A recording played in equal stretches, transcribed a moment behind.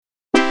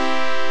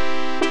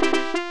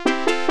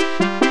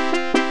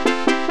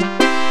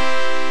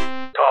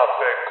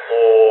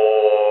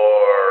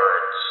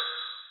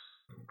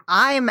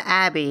I'm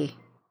Abby.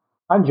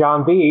 I'm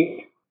John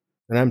B.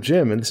 And I'm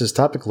Jim, and this is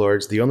Topic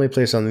Lords, the only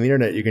place on the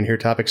internet you can hear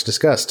topics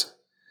discussed.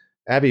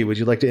 Abby, would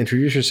you like to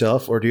introduce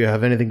yourself, or do you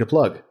have anything to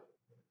plug?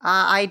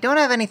 I don't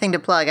have anything to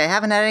plug. I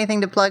haven't had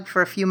anything to plug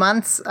for a few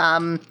months.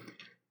 I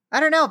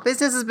don't know.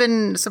 Business has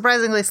been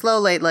surprisingly slow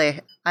lately.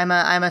 I'm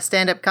a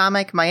stand-up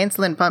comic. My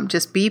insulin pump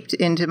just beeped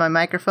into my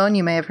microphone.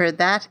 You may have heard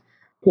that.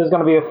 There's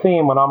going to be a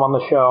theme when I'm on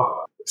the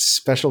show.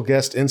 Special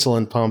guest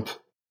insulin pump.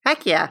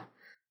 Heck yeah.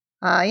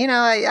 I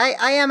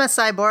am a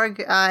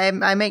cyborg.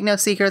 I make no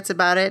secrets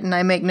about it, and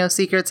I make no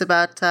secrets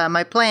about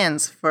my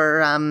plans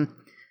for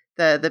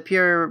the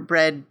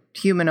purebred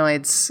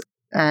humanoids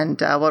and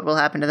what will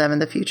happen to them in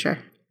the future.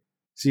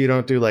 So you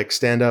don't do like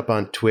stand-up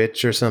on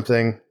Twitch or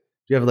something? Do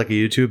you have like a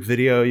YouTube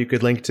video you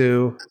could link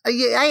to?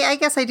 I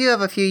guess I do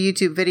have a few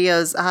YouTube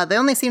videos. They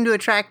only seem to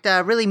attract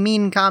really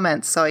mean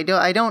comments, so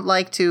I don't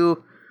like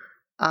to.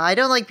 I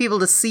don't like people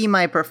to see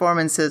my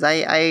performances.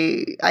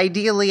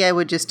 Ideally, I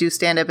would just do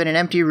stand-up in an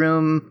empty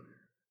room.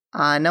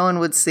 No one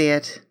would see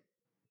it.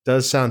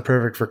 Does sound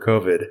perfect for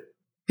COVID.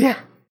 Yeah.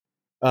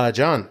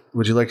 John,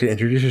 would you like to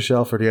introduce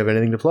yourself, or do you have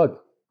anything to plug?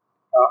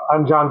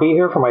 I'm John B.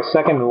 here for my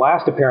second and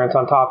last appearance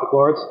on Topic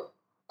Lords.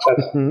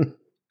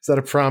 Is that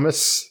a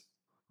promise?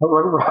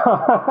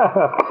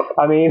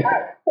 I mean,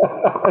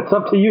 it's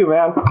up to you,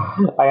 man.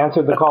 I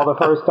answered the call the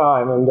first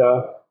time, and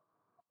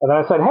then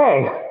I said,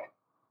 hey,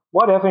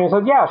 what if? And he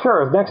said, yeah,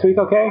 sure. Is next week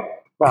okay?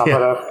 But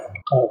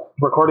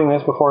recording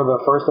this before the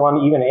first one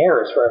even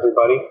airs for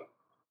everybody.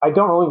 I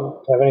don't really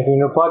have anything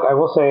to plug. I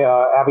will say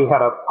Abby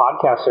had a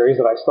podcast series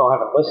that I still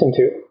haven't listened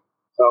to.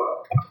 So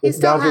you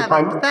still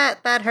haven't.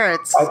 That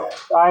hurts.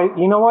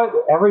 You know what?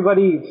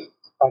 Everybody,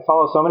 I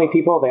follow so many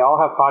people. They all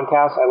have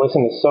podcasts. I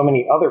listen to so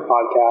many other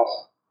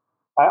podcasts.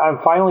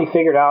 I've finally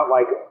figured out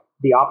like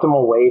the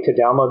optimal way to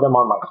download them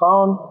on my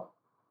phone,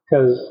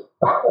 because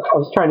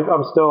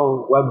I'm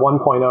still Web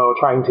 1.0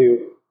 trying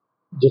to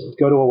just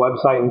go to a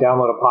website and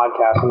download a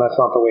podcast, and that's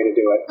not the way to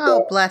do it. Oh,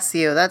 so. Bless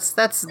you. That's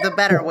the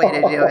better way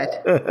to do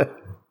it.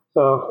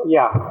 So,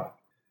 yeah.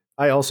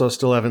 I also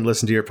still haven't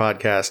listened to your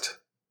podcast.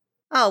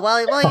 Oh,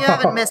 well, you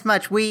haven't missed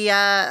much.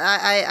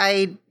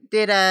 I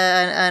did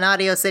an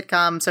audio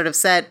sitcom sort of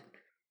set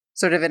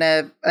sort of in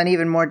an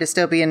even more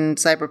dystopian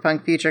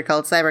cyberpunk future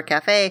called Cyber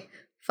Cafe.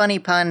 Funny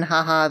pun,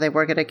 haha, they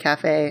work at a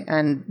cafe,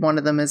 and one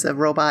of them is a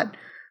robot.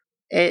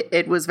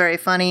 It was very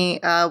funny.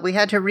 We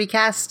had to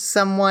recast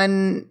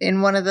someone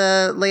in one of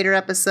the later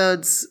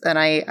episodes, and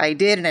I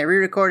did, and I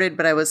re-recorded,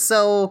 but I was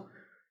so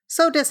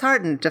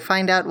disheartened to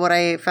find out what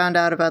I found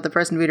out about the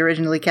person we'd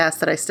originally cast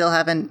that I still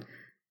haven't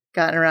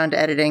gotten around to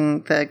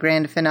editing the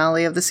grand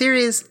finale of the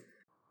series.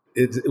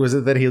 Was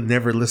it that he had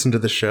never listened to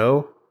the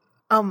show?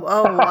 That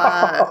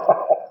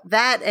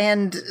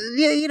and,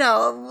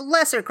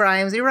 lesser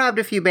crimes. He robbed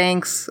a few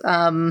banks.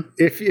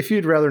 If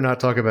you'd rather not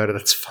talk about it,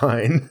 that's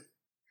fine.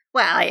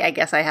 Well, I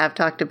guess I have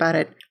talked about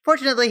it.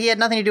 Fortunately, he had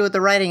nothing to do with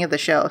the writing of the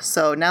show,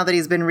 so now that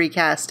he's been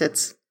recast,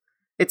 it's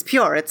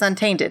pure, it's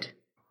untainted.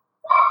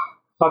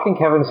 Fucking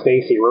Kevin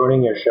Spacey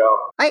ruining your show.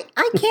 I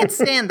can't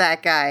stand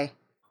that guy.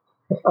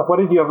 What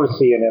did you ever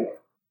see in him?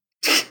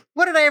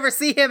 What did I ever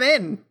see him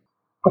in?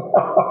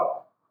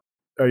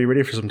 Are you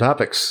ready for some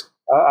topics?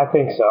 I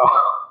think so.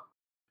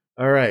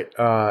 All right.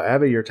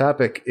 Abby, your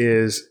topic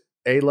is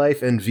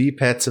A-Life and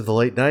V-Pets of the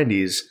late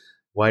 90s.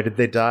 Why did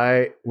they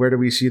die? Where do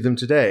we see them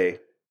today?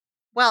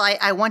 Well,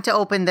 I want to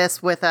open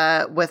this with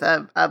a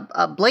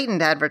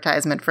blatant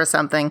advertisement for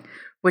something,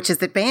 which is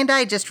that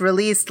Bandai just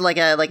released like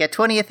a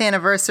 20th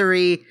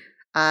anniversary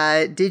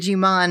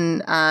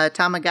Digimon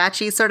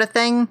Tamagotchi sort of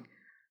thing.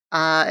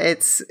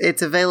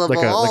 It's available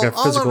all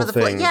over the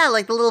place. Yeah,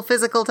 like the little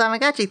physical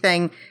Tamagotchi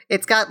thing.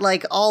 It's got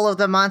like all of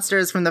the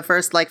monsters from the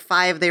first like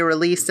 5 they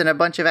released and a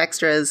bunch of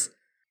extras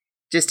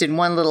just in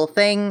one little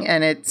thing,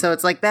 and it's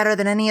like better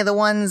than any of the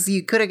ones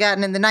you could have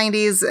gotten in the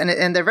 90s,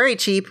 and they're very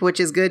cheap,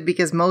 which is good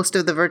because most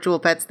of the virtual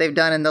pets they've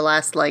done in the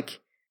last like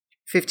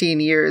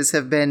 15 years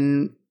have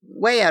been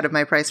way out of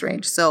my price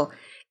range. So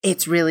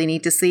it's really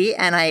neat to see,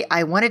 and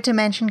I wanted to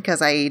mention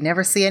because I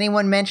never see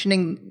anyone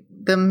mentioning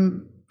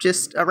them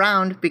just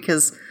around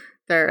because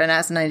they're an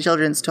asinine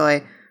children's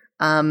toy.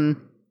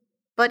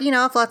 But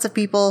if lots of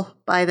people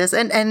buy this,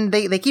 and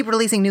they keep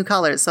releasing new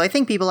colors, so I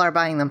think people are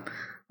buying them.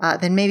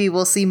 Then maybe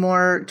we'll see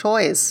more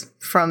toys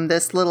from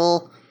this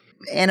little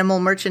animal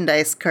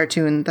merchandise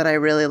cartoon that I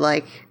really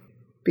like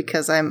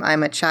because I'm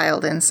a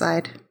child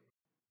inside.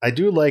 I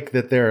do like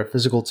that they're a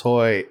physical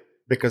toy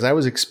because I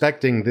was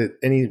expecting that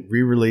any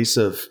re-release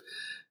of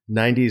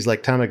 90s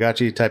like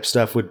Tamagotchi type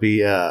stuff would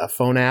be a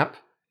phone app,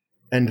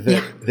 and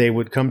that they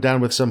would come down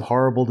with some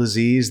horrible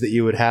disease that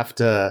you would have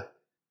to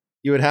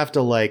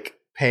like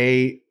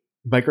pay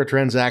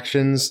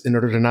microtransactions in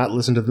order to not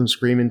listen to them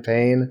scream in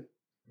pain.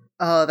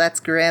 Oh, that's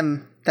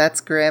grim.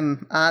 That's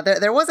grim.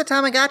 There was a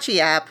Tamagotchi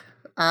app.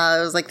 It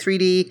was like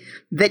 3D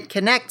that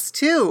connects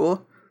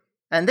to,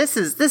 and this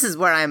is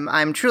where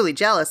I'm truly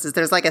jealous. Is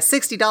there's like a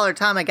 $60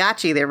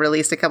 Tamagotchi they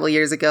released a couple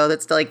years ago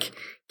that's like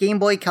Game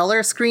Boy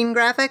Color screen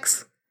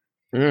graphics,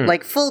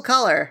 like full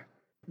color.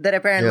 that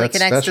apparently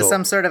connects to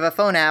some sort of a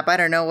phone app. I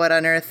don't know what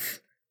on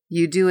earth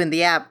you do in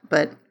the app,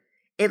 but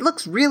it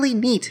looks really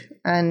neat.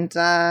 And,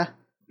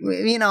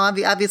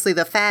 obviously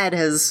the fad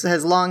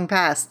has long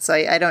passed, so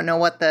I don't know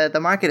what the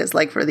market is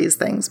like for these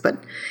things. But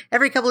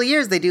every couple of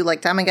years they do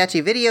like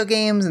Tamagotchi video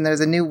games, and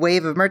there's a new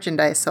wave of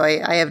merchandise. So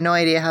I have no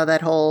idea how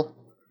that whole...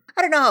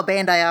 I don't know how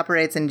Bandai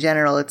operates in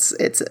general.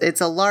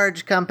 It's a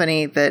large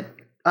company that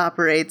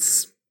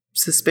operates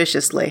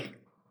suspiciously.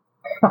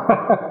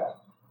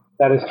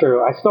 That is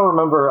true. I still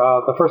remember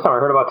the first time I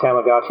heard about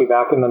Tamagotchi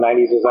back in the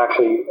 90s was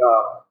actually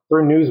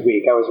through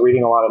Newsweek. I was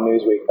reading a lot of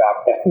Newsweek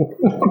back then.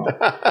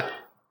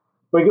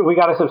 we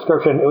got a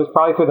subscription. It was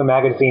probably through the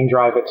magazine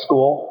drive at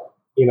school.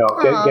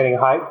 Getting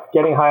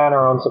high on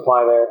our own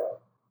supply there.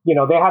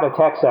 They had a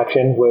tech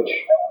section, which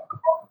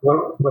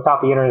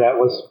without the internet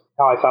was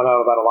how I found out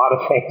about a lot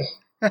of things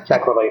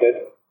tech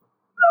related.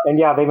 And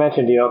yeah, they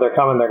mentioned, they're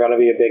coming. They're going to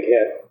be a big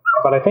hit.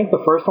 But I think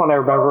the first one I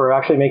remember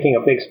actually making a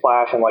big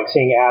splash and like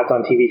seeing ads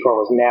on TV for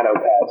was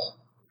NanoPets.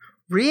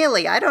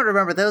 Really? I don't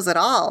remember those at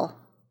all.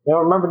 You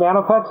don't remember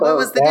NanoPets? What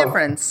was the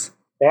difference?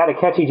 They had a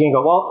catchy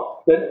jingle.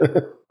 Well,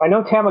 I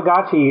know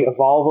Tamagotchi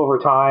evolve over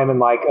time and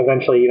like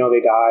eventually,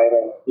 they die and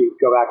then you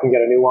go back and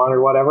get a new one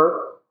or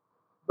whatever.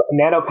 But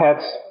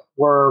NanoPets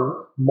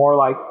were more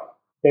like,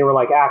 they were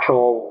like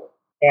actual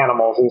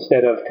animals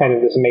instead of kind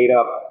of this made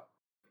up.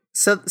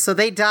 So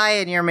they die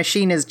and your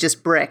machine is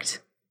just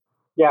bricked.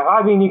 Yeah,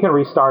 I mean, you can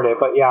restart it,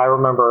 but yeah, I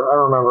remember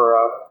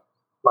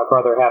my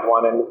brother had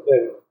one and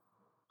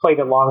played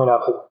it long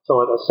enough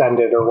until it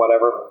ascended or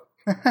whatever.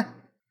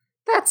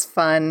 That's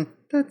fun.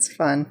 I'm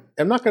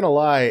not going to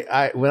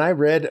lie. When I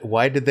read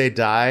Why Did They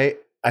Die,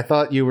 I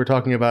thought you were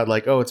talking about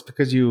like, oh, it's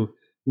because you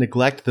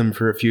neglect them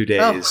for a few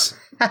days.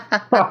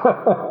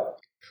 Oh.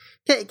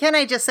 Can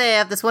I just say I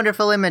have this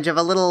wonderful image of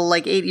a little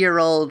like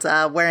 8-year-old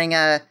wearing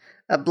a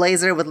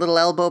blazer with little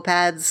elbow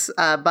pads,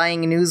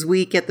 buying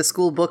Newsweek at the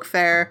school book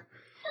fair.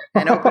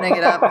 And opening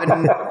it up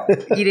and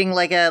eating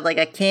like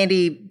a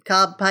candy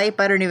cob pipe.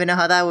 I don't even know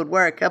how that would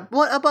work. A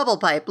bubble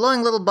pipe,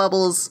 blowing little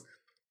bubbles,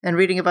 and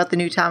reading about the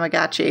new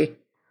Tamagotchi.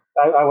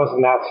 I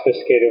wasn't that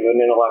sophisticated of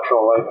an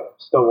intellectual. I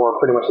still wore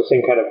pretty much the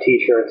same kind of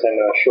T-shirts and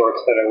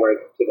shorts that I wear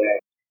today.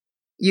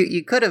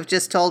 You could have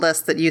just told us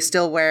that you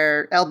still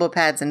wear elbow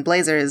pads and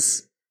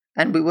blazers,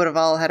 and we would have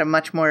all had a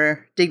much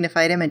more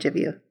dignified image of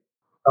you.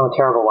 I'm a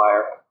terrible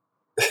liar.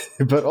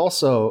 But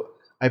also,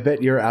 I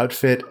bet your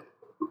outfit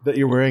that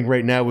you're wearing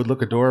right now would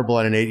look adorable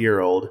on an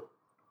 8-year-old.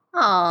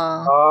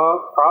 Aww.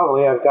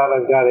 Probably. I've got a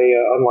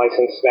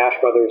unlicensed Smash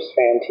Brothers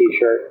fan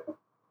T-shirt of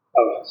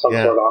some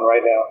sort on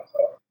right now.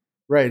 So.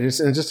 Right,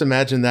 and just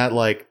imagine that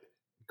like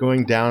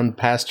going down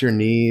past your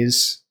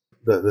knees,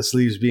 the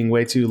sleeves being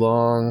way too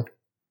long.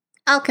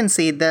 I'll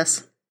concede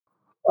this.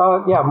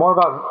 Yeah, more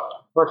about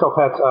Virtual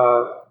Pets.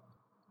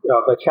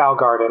 The Chow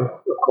Garden,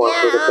 of course,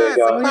 was a big.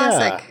 It's a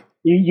classic. Yeah.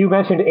 You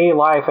mentioned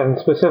A-Life, and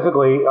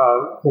specifically,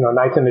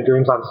 Nights into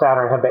Dreams on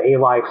Saturn had the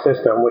A-Life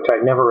system, which I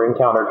never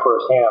encountered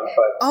firsthand.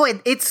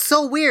 But it's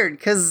so weird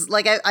because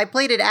like I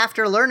played it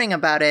after learning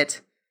about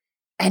it,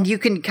 and you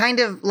can kind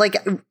of like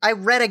I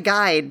read a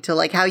guide to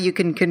like how you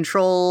can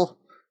control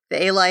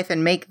the A-Life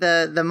and make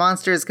the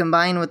monsters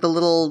combine with the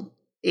little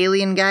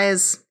alien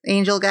guys,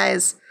 angel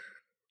guys.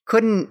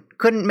 Couldn't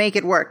make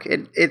it work.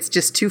 It's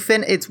just too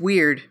thin. It's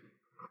weird.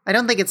 I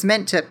don't think it's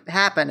meant to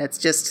happen. It's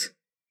just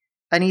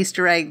an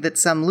Easter egg that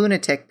some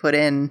lunatic put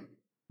in.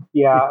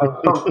 Yeah,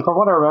 from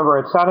what I remember,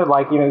 it sounded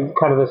like,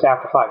 kind of this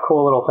afterthought,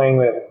 cool little thing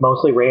that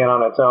mostly ran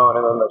on its own,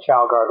 and then the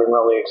Chow Garden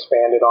really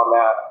expanded on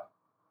that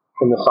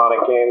in the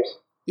Sonic games.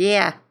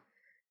 Yeah,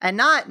 and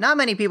not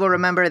many people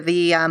remember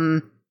the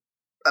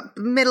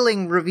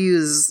middling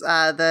reviews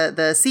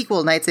the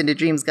sequel Nights into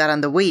Dreams got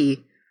on the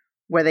Wii,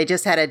 where they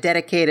just had a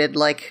dedicated,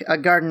 like, a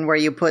garden where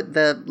you put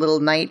the little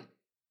night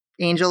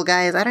angel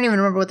guys. I don't even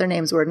remember what their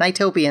names were.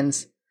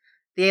 Nightopians.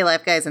 The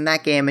A-Life guys in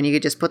that game, and you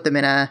could just put them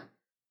in a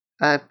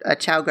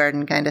Chow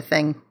Garden kind of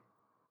thing.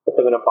 Put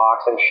them in a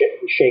box and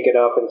shake it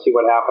up and see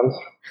what happens.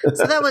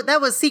 So that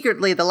was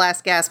secretly the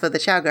last gasp of the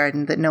Chow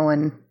Garden that no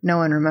one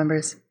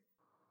remembers.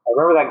 I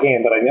remember that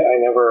game, but I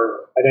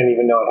didn't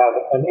even know it had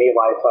an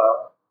A-Life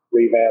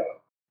revamp.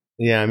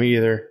 Yeah, me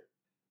either.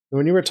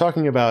 When you were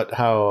talking about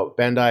how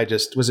Bandai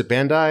was it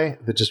Bandai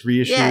that just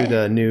reissued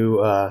a new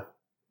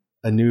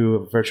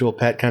virtual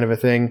pet kind of a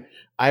thing?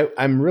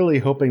 I'm really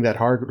hoping that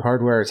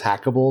hardware is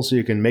hackable so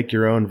you can make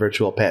your own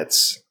virtual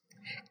pets.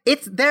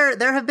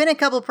 There have been a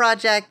couple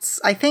projects.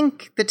 I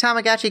think the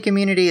Tamagotchi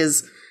community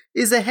is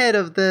ahead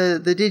of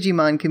the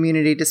Digimon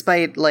community,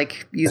 despite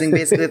like using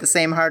basically the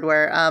same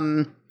hardware,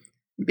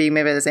 being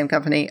made by the same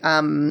company.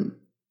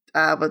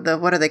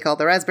 But what are they called?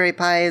 The Raspberry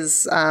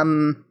Pis,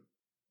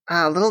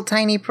 little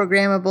tiny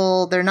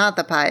programmable. They're not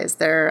the Pis.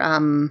 They're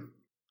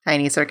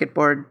tiny circuit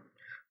board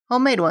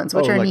homemade ones,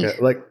 which are neat.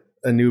 Like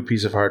a new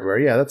piece of hardware.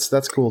 Yeah,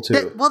 that's cool too.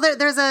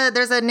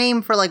 There's a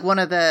name for like one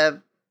of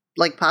the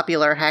like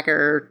popular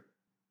hacker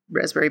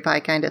Raspberry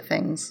Pi kind of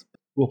things.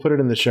 We'll put it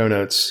in the show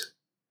notes.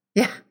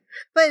 Yeah,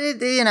 but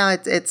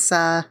it's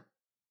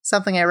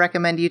something I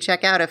recommend you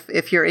check out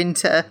if you're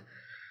into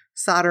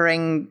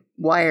soldering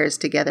wires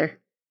together,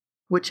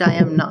 which I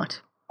am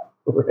not.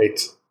 Right.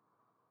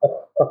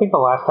 I think the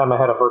last time I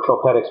had a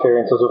virtual pet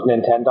experience was with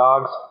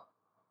Nintendogs.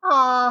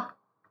 Aww.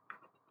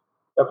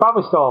 They're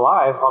probably still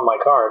alive on my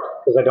card,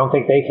 because I don't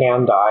think they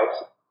can die,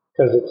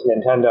 because it's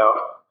Nintendo.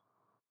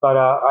 But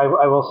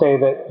I will say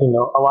that,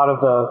 a lot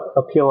of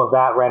the appeal of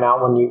that ran out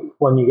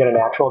when you get an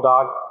actual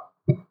dog.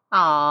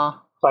 Aww.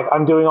 It's like,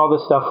 I'm doing all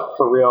this stuff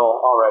for real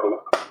already.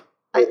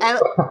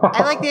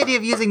 I like the idea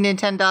of using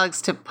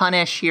Nintendogs to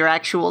punish your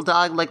actual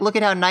dog. Like, look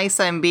at how nice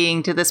I'm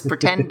being to this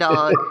pretend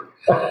dog.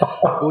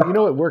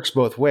 Well, it works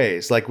both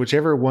ways. Like,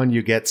 whichever one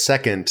you get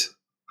second,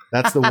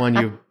 that's the one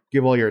you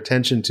give all your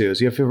attention to.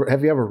 So if you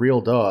have a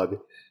real dog,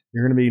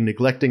 you're going to be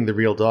neglecting the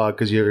real dog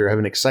because you have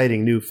an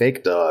exciting new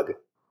fake dog.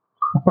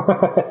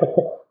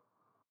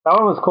 That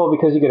one was cool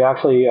because you could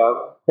actually,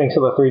 thanks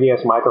to the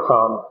 3DS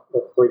microphone,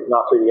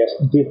 not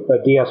 3DS,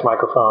 the DS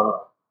microphone,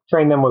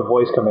 train them with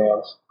voice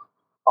commands,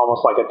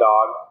 almost like a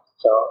dog.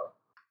 So,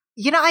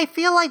 I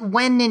feel like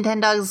when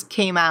Nintendogs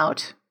came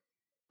out,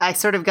 I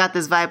sort of got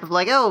this vibe of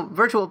like, oh,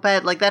 virtual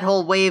pet, like that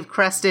whole wave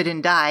crested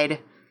and died.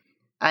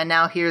 And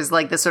now here's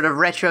like this sort of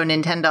retro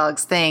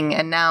Nintendogs thing.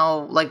 And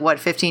now,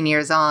 15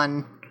 years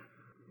on,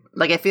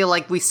 I feel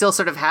like we still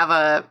sort of have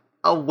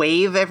a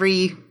wave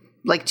every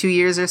 2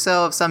 years or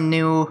so of some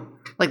new,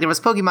 there was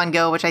Pokemon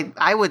Go, which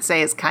I would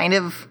say is kind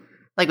of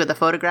with the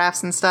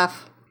photographs and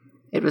stuff.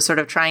 It was sort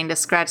of trying to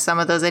scratch some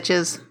of those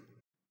itches.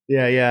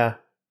 Yeah.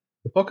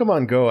 The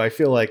Pokemon Go, I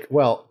feel like,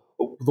 the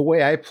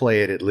way I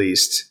play it at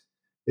least,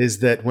 is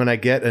that when I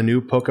get a new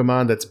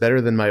Pokemon that's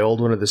better than my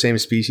old one of the same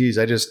species,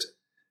 I just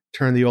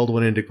turn the old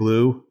one into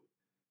glue.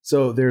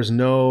 So there's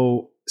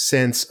no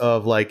sense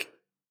of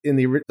in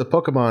the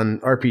Pokemon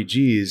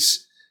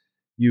RPGs,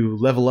 you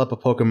level up a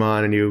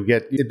Pokemon and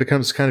it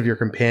becomes kind of your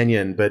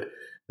companion, but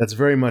that's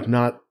very much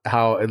not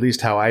how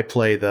I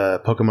play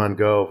the Pokemon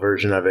Go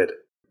version of it.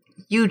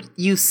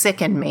 You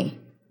sicken me.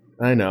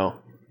 I know.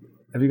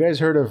 Have you guys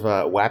heard of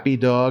Wappy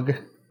Dog?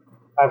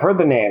 I've heard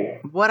the name.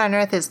 What on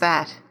earth is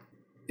that?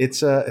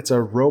 It's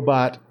a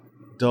robot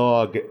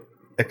dog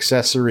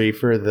accessory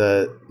for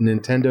the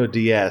Nintendo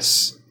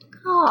DS.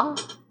 Oh.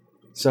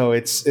 So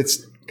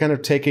it's kind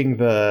of taking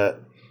the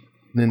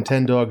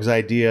Nintendog's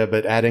idea,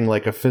 but adding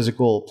a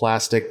physical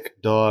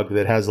plastic dog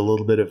that does a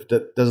little bit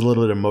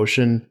of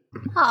motion.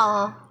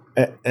 Oh.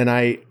 And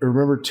I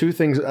remember two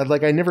things.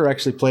 I never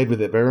actually played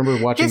with it, but I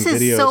remember watching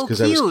videos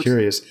because I was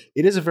curious.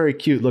 It is a very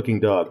cute looking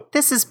dog.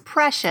 This is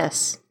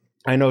precious.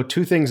 I know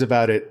two things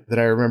about it that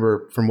I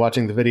remember from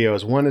watching the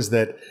videos. One is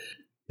that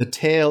the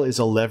tail is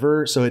a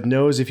lever, so it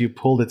knows if you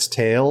pulled its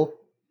tail.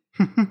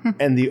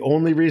 And the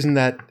only reason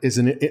that is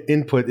an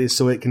input is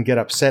so it can get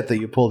upset that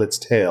you pulled its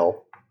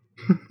tail.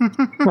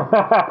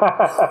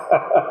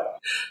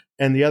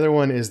 And the other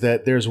one is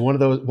that there's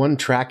one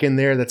track in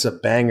there that's a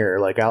banger.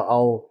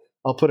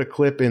 I'll put a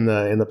clip in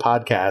the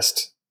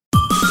podcast.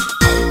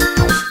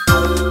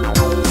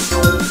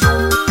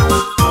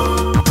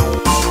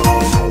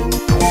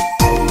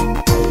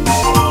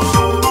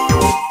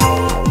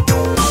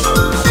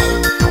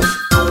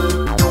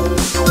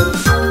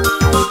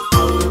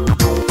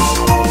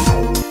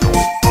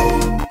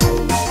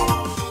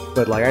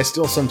 But I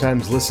still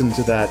sometimes listen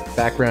to that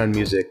background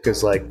music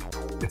because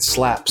it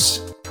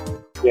slaps.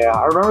 Yeah,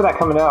 I remember that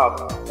coming out.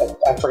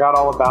 I forgot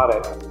all about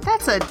it.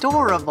 That's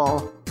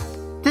adorable.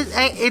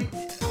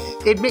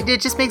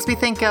 It just makes me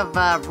think of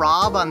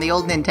Rob on the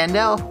old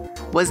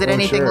Nintendo. Was it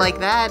anything like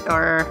that,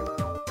 or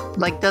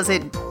does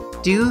it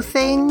do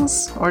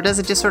things, or does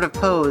it just sort of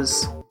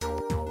pose?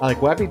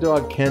 Wappy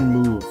Dog can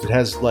move. It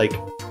has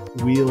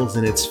wheels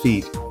in its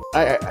feet.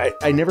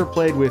 I never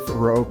played with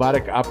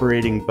Robotic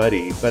Operating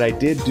Buddy, but I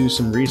did do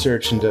some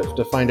research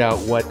to find out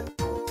what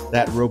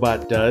that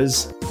robot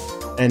does,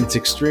 and it's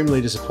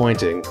extremely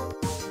disappointing.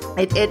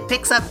 It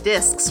picks up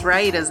discs,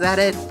 right? Is that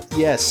it?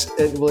 Yes.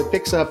 It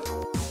picks up.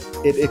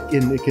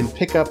 It can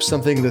pick up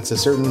something that's a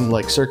certain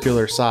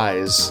circular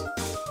size,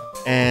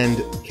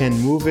 and can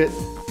move it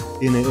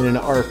in an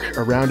arc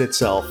around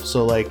itself.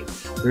 So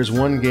there's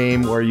one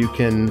game where you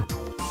can.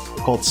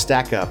 Called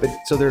Stack Up.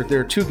 So there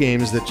are two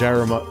games that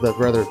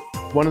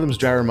one of them's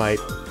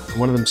Gyromite,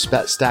 one of them's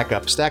Stack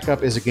Up. Stack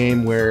Up is a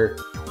game where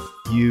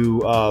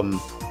you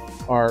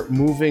are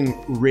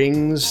moving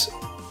rings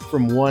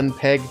from one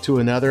peg to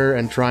another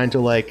and trying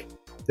to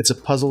it's a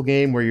puzzle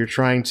game where you're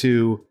trying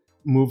to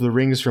move the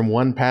rings from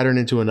one pattern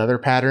into another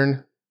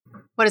pattern.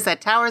 What is that,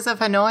 Towers of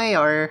Hanoi,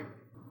 or?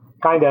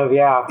 Kind of,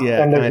 yeah.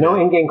 And there's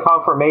no in-game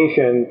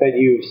confirmation that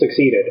you've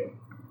succeeded.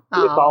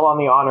 Oh. It's all on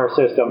the honor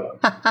system.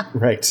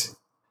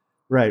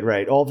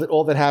 Right.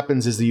 All that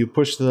happens is that you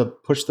push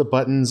the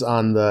buttons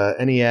on the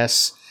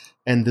NES,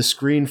 and the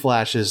screen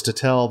flashes to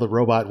tell the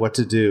robot what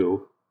to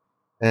do,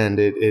 and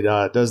it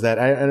does that.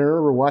 I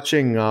remember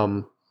watching.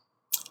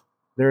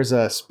 There's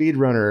a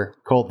speedrunner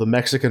called the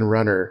Mexican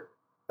Runner,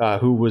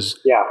 who was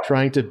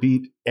trying to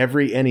beat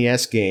every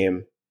NES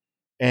game,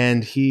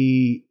 and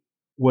he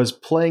was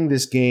playing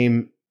this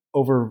game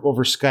over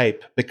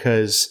Skype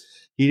because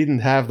he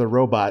didn't have the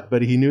robot,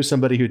 but he knew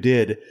somebody who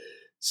did,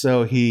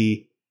 so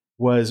he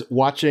was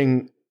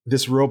watching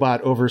this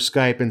robot over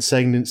Skype and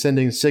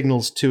sending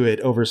signals to it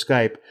over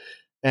Skype.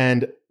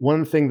 And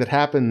one thing that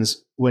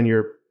happens when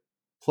you're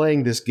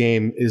playing this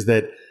game is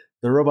that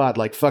the robot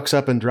like fucks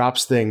up and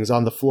drops things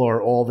on the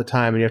floor all the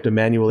time, and you have to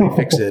manually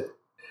fix it.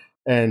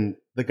 And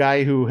the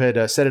guy who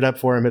had set it up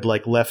for him had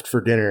like left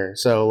for dinner.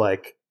 So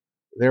like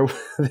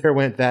there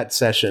went that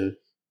session.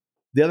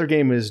 The other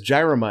game is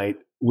Gyromite,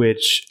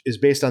 which is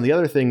based on the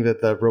other thing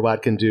that the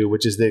robot can do,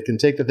 which is that it can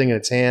take the thing in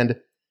its hand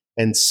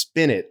and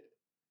spin it.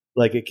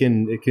 Like it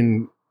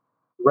can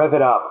rev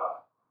it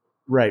up.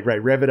 Right.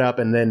 Rev it up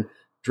and then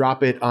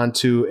drop it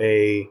onto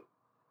a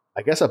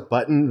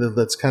button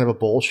that's kind of a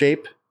bowl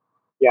shape.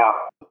 Yeah.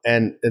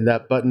 And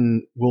that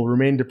button will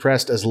remain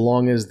depressed as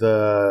long as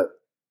the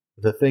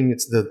thing,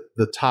 it's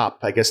the top,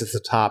 I guess it's the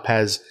top,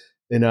 has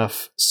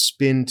enough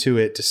spin to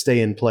it to stay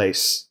in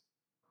place.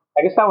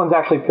 I guess that one's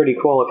actually pretty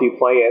cool if you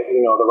play it,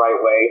 the right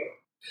way.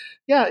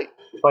 Yeah.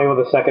 Play with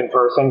a second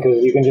person,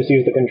 because you can just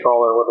use the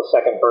controller with a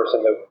second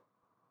person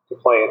to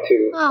play it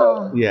too.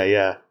 Oh.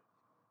 Yeah.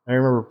 I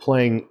remember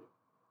playing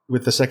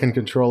with the second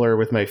controller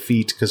with my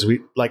feet, because we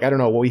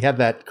had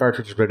that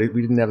cartridge, but we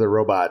didn't have the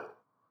robot.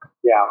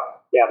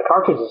 Yeah, the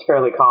cartridge is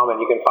fairly common.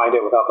 You can find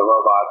it without the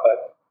robot,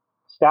 but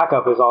Stack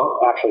Up is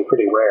actually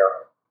pretty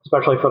rare,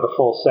 especially for the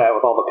full set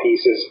with all the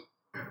pieces.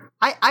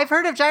 I've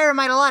heard of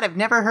Gyromite a lot. I've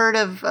never heard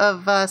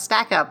of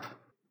Stack Up.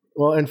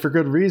 Well, and for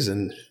good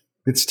reason.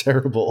 It's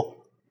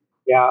terrible.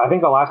 Yeah, I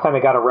think the last time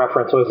it got a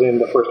reference was in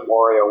the first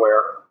Wario,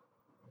 where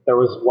there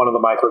was one of the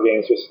micro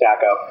games with Stack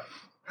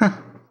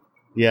Up.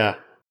 Yeah.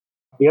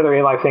 The other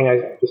A-Life thing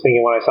I was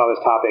thinking when I saw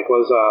this topic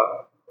was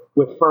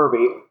with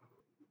Furby.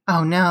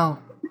 Oh, no.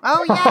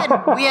 Oh,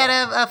 yeah. We had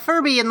a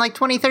Furby in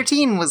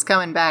 2013 was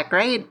coming back,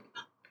 right?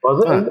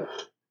 Was it?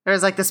 There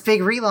was this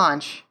big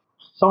relaunch.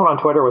 Someone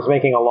on Twitter was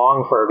making a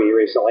long Furby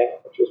recently,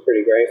 which was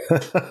pretty great.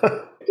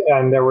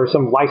 And there were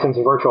some licensed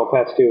virtual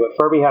pets too, but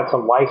Furby had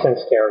some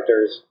licensed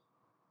characters.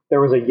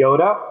 There was a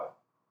Yoda,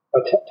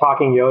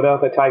 talking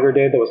Yoda that Tiger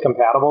did that was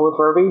compatible with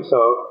Furby,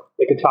 so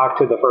they could talk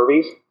to the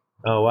Furbies.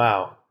 Oh,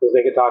 wow. Because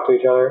they could talk to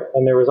each other.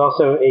 And there was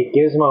also a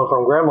Gizmo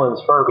from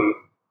Gremlins Furby.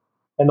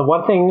 And the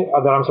one thing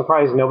that I'm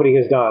surprised nobody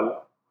has done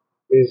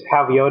is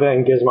have Yoda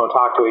and Gizmo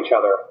talk to each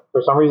other.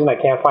 For some reason, I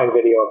can't find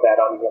video of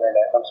that on the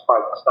internet. I'm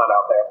surprised it's not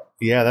out there.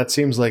 Yeah, that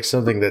seems like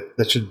something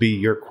that should be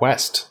your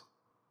quest.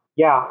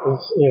 Yeah,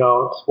 it's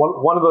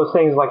one of those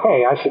things like,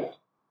 hey, I should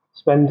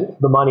spend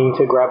the money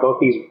to grab both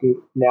these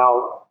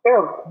now.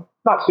 They're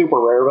not super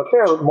rare, but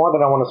they're more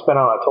than I want to spend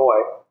on a toy.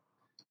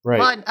 Right.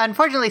 Well,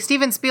 unfortunately,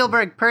 Steven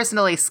Spielberg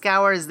personally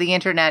scours the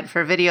internet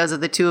for videos of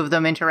the two of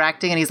them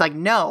interacting, and he's like,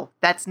 no,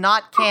 that's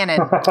not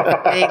canon.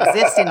 They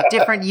exist in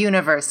different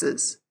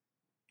universes.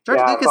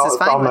 George Lucas is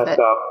fine with it.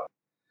 Up.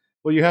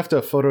 Well, you have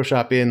to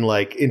Photoshop in,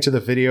 into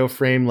the video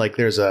frame,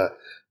 there's a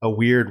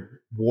weird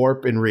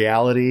warp in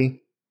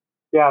reality.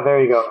 Yeah,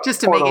 there you go.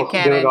 Just to portals, make it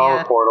canon, doing all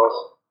the portals.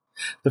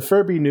 The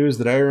Furby news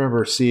that I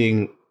remember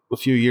seeing a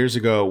few years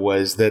ago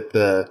was that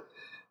the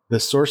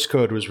source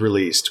code was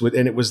released,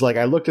 and it was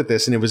I looked at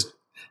this, and it was,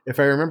 if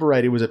I remember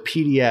right, it was a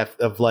PDF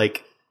of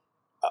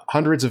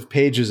hundreds of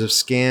pages of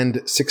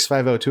scanned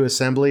 6502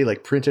 assembly,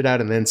 printed out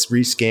and then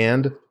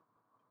rescanned.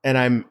 And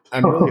I'm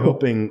really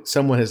hoping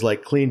someone has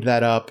cleaned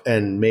that up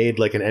and made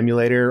an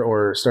emulator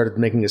or started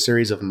making a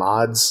series of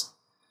mods,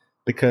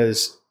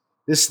 because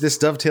this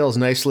dovetails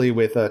nicely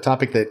with a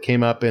topic that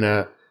came up in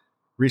a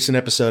recent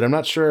episode. I'm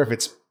not sure if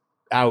it's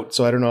out,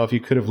 so I don't know if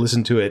you could have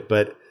listened to it,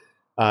 but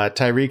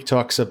Tyreek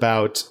talks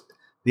about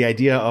the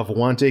idea of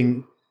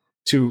wanting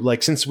to,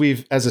 since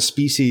we've as a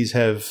species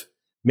have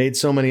made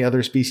so many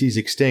other species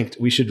extinct,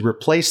 we should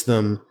replace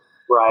them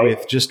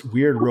with just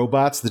weird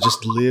robots that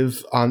just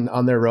live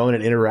on their own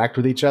and interact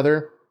with each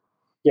other.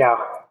 Yeah.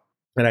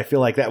 And I feel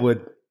like that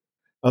would,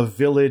 a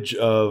village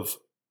of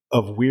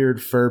weird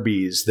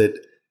Furbies that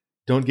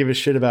don't give a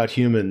shit about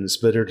humans,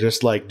 but are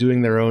just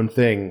doing their own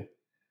thing,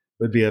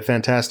 would be a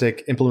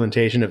fantastic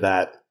implementation of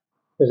that.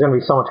 There's going to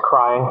be so much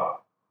crying.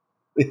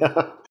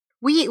 Yeah.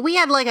 We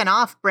had an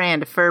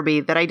off-brand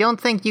Furby that I don't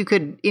think you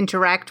could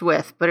interact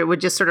with, but it would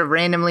just sort of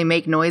randomly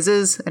make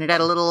noises, and it had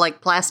a little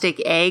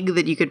plastic egg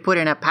that you could put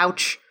in a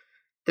pouch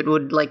that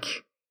would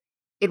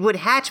it would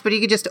hatch, but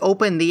you could just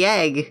open the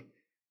egg,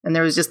 and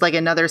there was just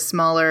another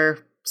smaller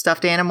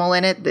stuffed animal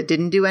in it that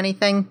didn't do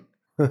anything.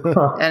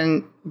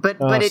 And but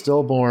it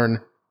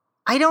stillborn.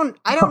 I don't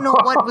know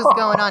what was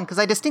going on, because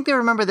I distinctly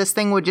remember this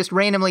thing would just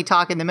randomly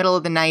talk in the middle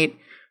of the night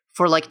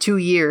for 2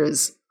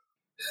 years.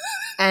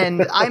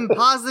 And I'm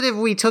positive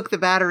we took the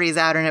batteries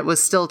out and it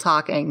was still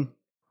talking.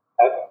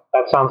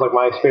 That sounds like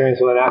my experience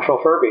with an actual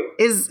Furby.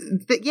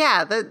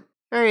 That's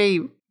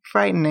very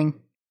frightening.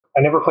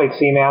 I never played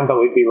Seaman, but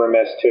we'd be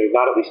remiss to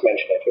not at least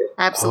mention it here.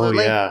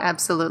 Absolutely. Oh, yeah.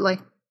 Absolutely.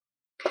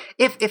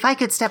 If I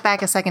could step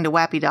back a second to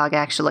Wappy Dog,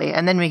 actually,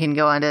 and then we can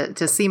go on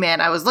to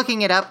Seaman. I was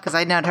looking it up because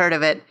I'd not heard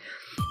of it.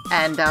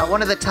 And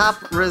one of the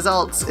top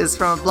results is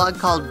from a blog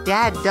called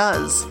Dad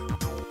Does,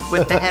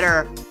 with the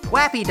header,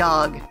 Wappy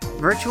Dog,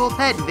 virtual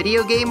pet,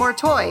 video game, or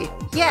toy.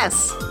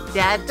 Yes,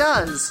 Dad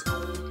does.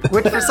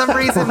 which for some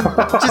reason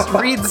just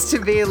reads to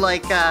be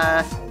like,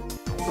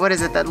 what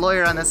is it, that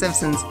lawyer on The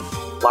Simpsons?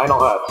 Lionel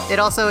Hutz. It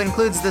also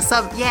includes the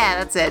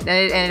yeah, that's it. And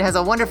it has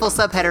a wonderful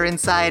subheader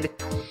inside.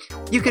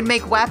 You can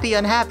make Wappy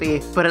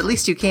unhappy, but at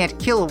least you can't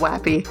kill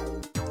Wappy.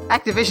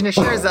 Activision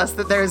assures us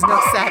that there is no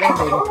sad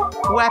ending.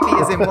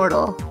 Wappy is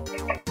immortal.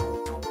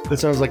 That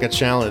sounds like a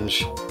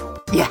challenge.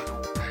 Yeah.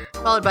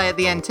 Followed by at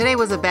the end, today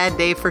was a bad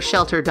day for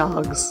shelter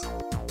dogs.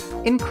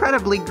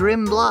 Incredibly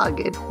grim blog.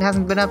 It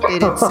hasn't been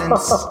updated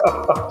since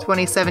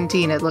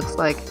 2017, it looks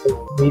like.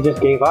 He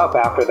just gave up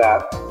after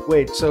that.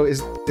 Wait, so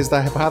is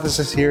the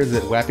hypothesis here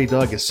that Wappy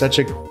Dog is such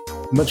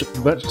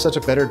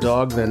a better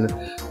dog than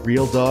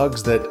real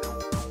dogs that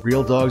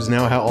real dogs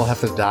now all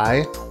have to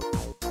die?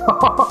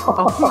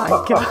 Oh my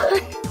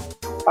god.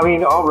 I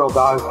mean, all real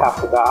dogs have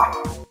to die.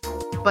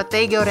 But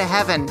they go to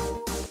heaven.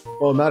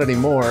 Well, not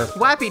anymore.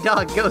 Wappy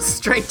Dog goes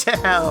straight to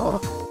hell.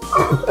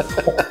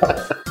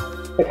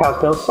 It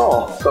has no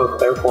soul, so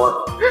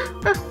therefore.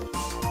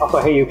 Also,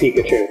 Hey You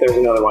Pikachu. There's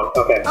another one.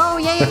 Okay. Oh,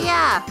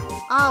 yeah.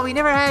 Oh, we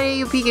never had Hey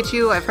You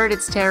Pikachu. I've heard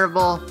it's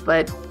terrible,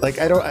 but... Like,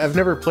 I've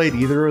never played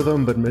either of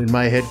them, but in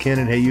my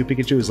headcanon, Hey You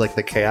Pikachu is like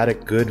the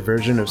chaotic good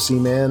version of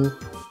Seaman.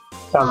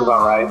 Sounds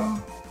about right.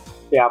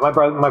 Yeah, my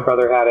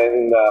brother had it,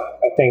 and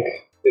I think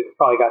it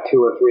probably got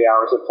 2 or 3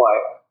 hours of play.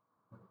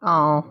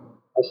 Oh.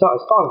 I saw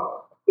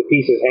the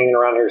pieces hanging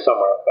around here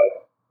somewhere,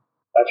 but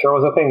that sure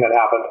was a thing that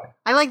happened.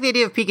 I like the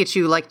idea of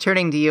Pikachu, like,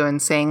 turning to you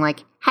and saying,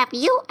 like, have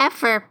you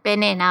ever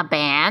been in a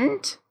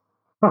band?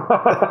 Who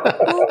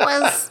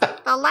was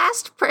the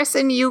last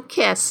person you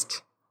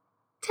kissed?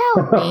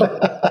 Tell me.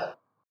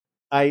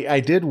 I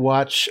did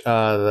watch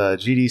the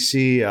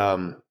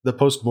GDC, the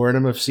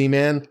postmortem of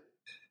Seaman,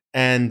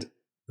 and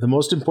the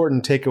most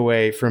important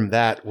takeaway from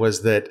that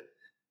was that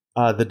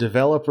the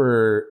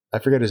developer, I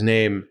forget his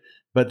name,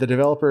 but the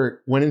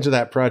developer went into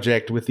that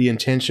project with the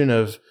intention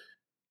of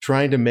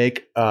trying to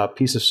make a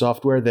piece of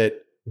software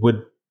that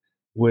would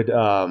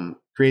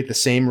create the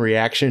same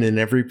reaction in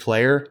every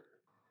player.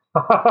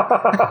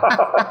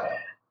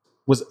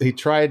 He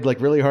tried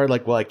like really hard,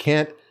 like, well, I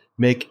can't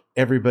make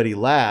everybody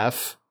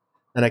laugh,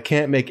 and I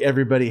can't make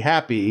everybody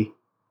happy,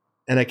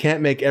 and I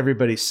can't make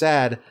everybody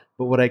sad,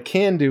 but what I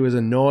can do is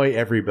annoy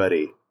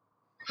everybody.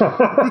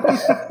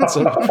 So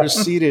he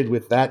proceeded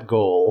with that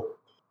goal.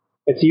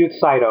 It's Ute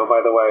Saito,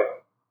 by the way.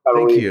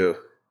 Thank you.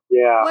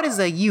 Yeah. What is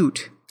a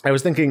Ute? I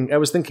was thinking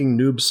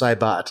Noob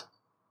Saibot.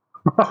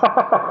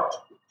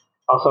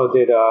 Also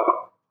did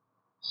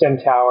Sim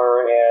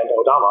Tower and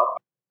Odama.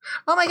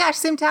 Oh my gosh,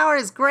 Sim Tower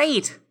is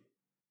great.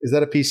 Is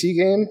that a PC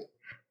game?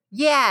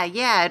 Yeah.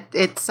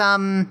 It's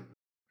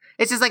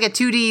just like a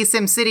 2D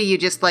Sim City. You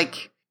just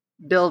like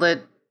build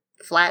a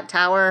flat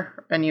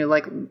tower and you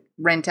like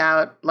rent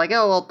out, like,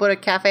 oh, we'll put a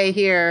cafe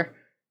here,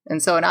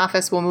 and so an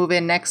office will move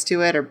in next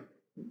to it, or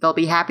they'll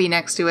be happy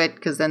next to it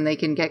because then they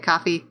can get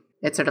coffee.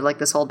 It's sort of like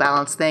this whole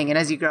balance thing. And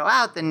as you grow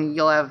out, then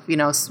you'll have,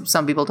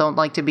 some people don't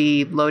like to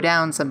be low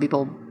down. Some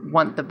people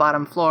want the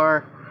bottom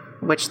floor,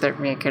 which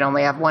you can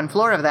only have one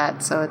floor of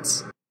that. So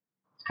it's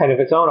kind of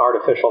its own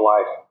artificial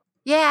life.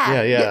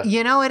 Yeah.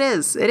 It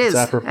is. It is.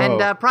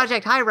 And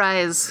Project High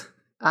Rise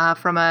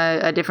from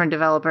a different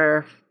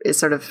developer is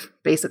sort of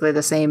basically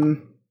the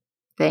same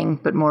thing,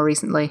 but more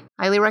recently.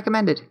 Highly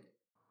recommended.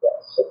 Yeah,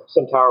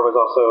 Sim Tower was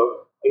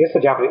also, I guess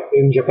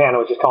in Japan it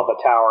was just called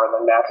The Tower, and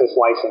then Maxis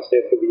licensed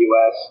it for the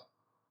US.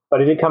 But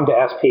it did come to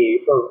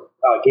SP, or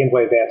Game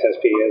Boy Advance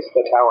SP, as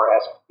The Tower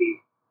SP.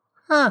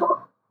 Huh.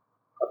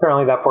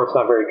 Apparently that port's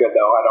not very good,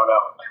 though. I don't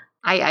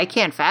know. I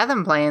can't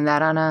fathom playing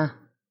that on a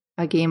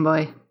Game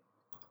Boy.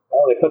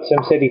 Well, they put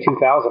SimCity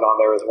 2000 on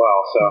there as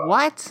well, so...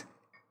 What?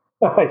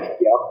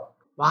 Yeah.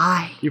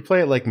 Why? You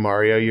play it like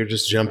Mario, you're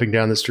just jumping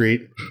down the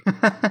street.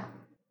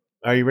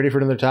 Are you ready for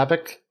another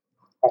topic?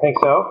 I think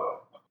so.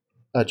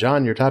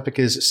 John, your topic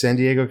is San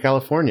Diego,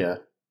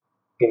 California.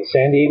 In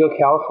San Diego,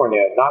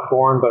 California. Not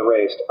born, but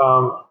raised.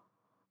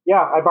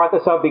 Yeah, I brought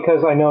this up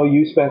because I know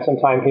you spent some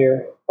time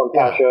here from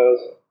past shows,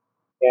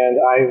 and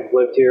I've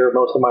lived here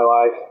most of my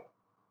life.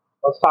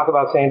 Let's talk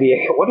about San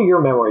Diego. What are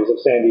your memories of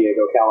San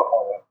Diego,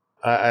 California?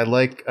 I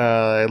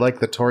like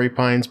the Torrey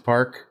Pines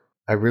Park.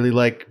 I really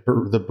like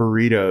the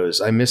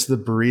burritos. I miss the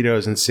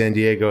burritos in San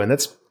Diego, and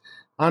that's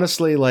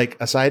honestly, like,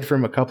 aside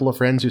from a couple of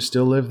friends who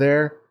still live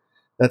there,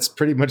 that's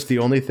pretty much the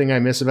only thing I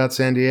miss about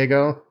San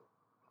Diego.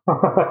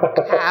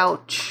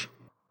 Ouch.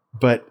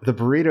 But the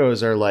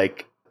burritos are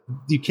like,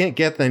 you can't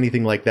get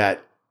anything like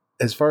that,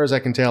 as far as I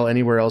can tell,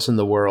 anywhere else in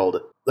the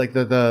world. Like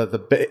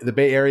the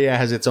Bay Area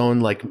has its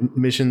own like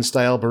mission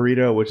style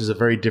burrito, which is a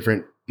very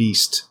different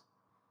beast.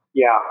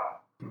 Yeah.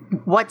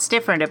 What's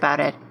different about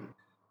it?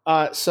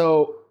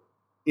 So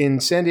in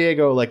San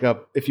Diego, like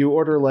if you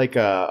order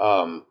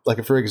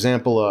for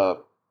example, a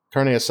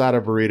carne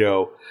asada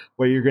burrito,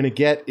 what you're going to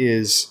get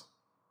is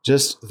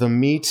just the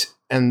meat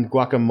and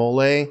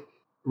guacamole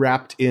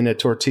wrapped in a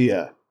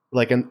tortilla,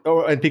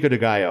 and pico de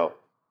gallo.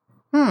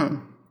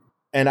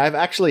 And I've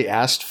actually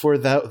asked for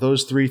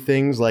those three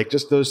things, like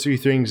just those three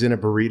things in a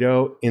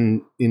burrito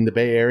in the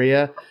Bay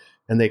Area,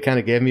 and they kind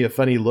of gave me a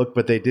funny look,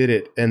 but they did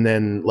it, and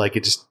then like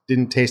it just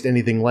didn't taste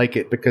anything like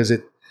it because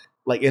it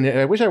like. And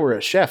I wish I were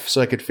a chef so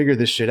I could figure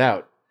this shit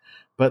out,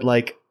 but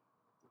like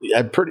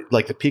I'm pretty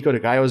like the pico de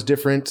gallo is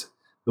different.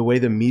 The way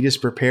the meat is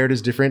prepared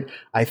is different.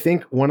 I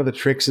think one of the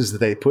tricks is that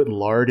they put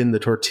lard in the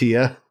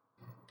tortilla.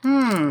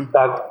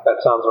 That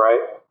sounds right.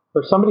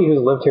 For somebody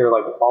who's lived here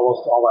like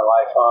almost all my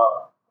life,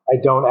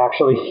 I don't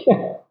actually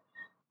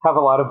have a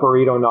lot of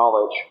burrito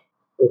knowledge.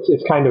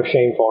 It's kind of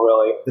shameful,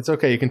 really. It's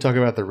okay. You can talk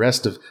about the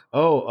rest of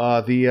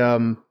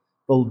the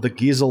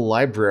Giesel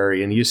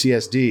Library in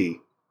UCSD.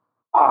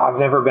 I've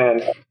never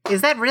been.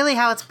 Is that really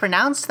how it's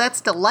pronounced?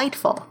 That's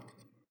delightful.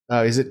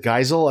 Is it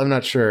Geisel? I'm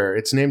not sure.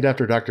 It's named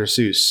after Dr.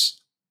 Seuss.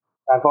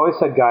 I've always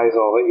said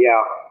Geisel, but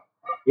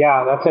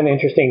yeah, that's an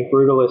interesting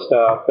brutalist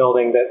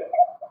building. That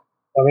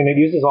I mean, it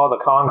uses all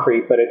the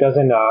concrete, but it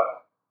doesn't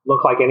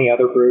look like any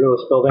other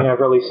brutalist building I've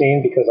really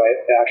seen because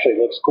it actually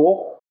looks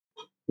cool.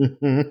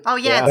 Oh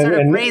yeah, it's sort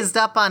of raised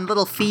up on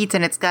little feet,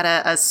 and it's got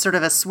a sort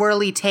of a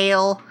swirly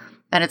tail,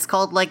 and it's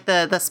called like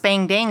the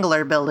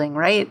Spangdangler building,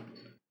 right?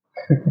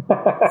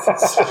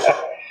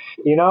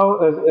 You know,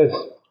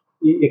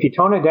 if you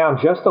tone it down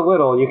just a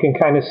little, you can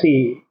kind of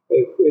see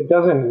it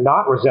doesn't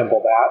not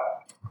resemble that.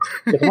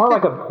 It's more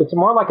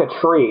like a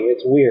tree.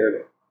 It's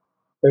weird.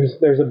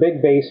 There's a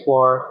big base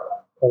floor,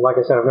 and like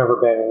I said, I've never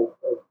been.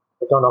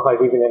 I don't know if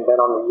I've even been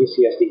on the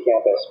UCSD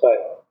campus,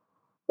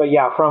 but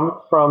yeah,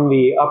 from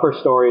the upper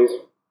stories,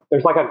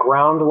 there's like a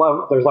ground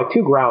level. There's like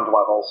 2 ground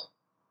levels,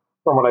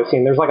 from what I've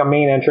seen. There's like a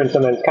main entrance,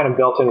 and then it's kind of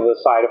built into the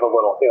side of a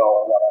little hill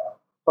or whatever.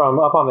 From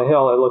up on the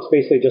hill, it looks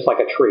basically just like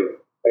a tree,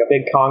 like a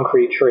big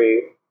concrete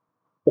tree.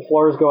 The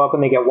floors go up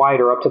and they get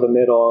wider up to the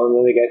middle, and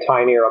then they get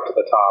tinier up to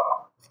the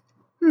top.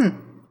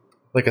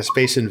 Like a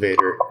Space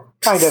Invader.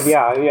 Kind of,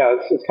 yeah.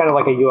 It's kind of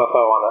like a UFO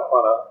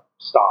on a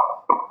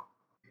stalk.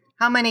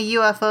 How many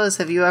UFOs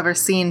have you ever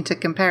seen to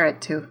compare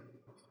it to?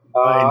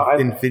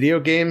 In video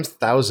games,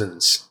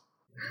 thousands.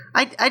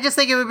 I just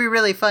think it would be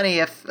really funny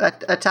if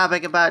a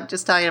topic about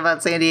just talking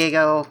about San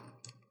Diego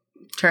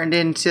turned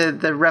into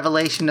the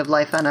revelation of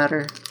life on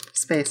outer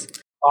space.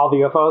 All the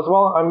UFOs?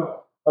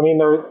 Well,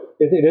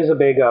 it is a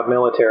big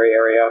military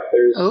area.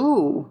 There's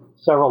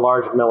several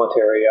large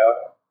military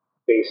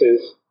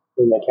bases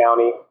in the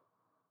county.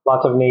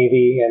 Lots of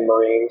Navy and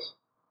Marines.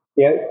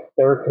 Yeah,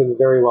 there could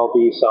very well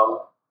be some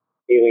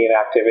alien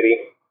activity.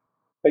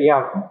 But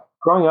yeah,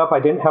 growing up, I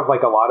didn't have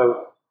like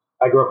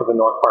I grew up in the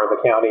north part of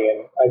the county,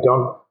 and I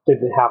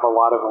didn't have a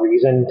lot of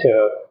reason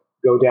to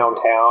go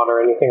downtown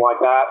or anything like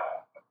that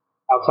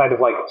outside of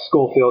like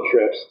school field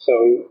trips. So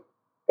we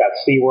got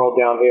SeaWorld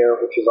down here,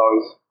 which is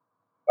always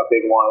a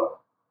big one.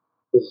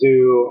 The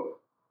zoo,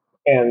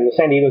 and the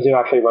San Diego Zoo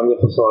actually runs a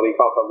facility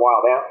called the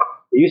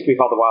it used to be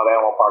called the Wild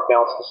Animal Park.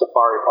 Now it's the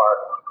Safari Park,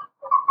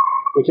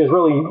 which is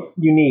really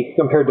unique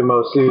compared to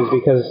most zoos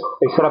because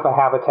they set up a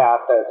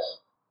habitat that's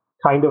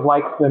kind of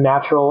like the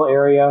natural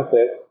area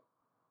that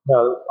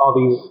all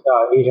these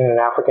Asian and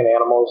African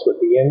animals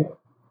would be in.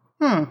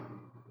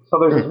 So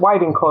there's this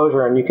wide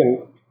enclosure, and you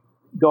can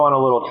go on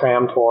a little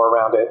tram tour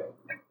around it.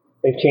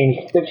 They've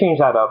changed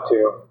that up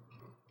too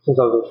since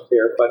I was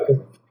here, but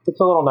it's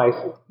a little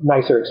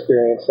nicer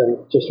experience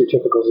than just your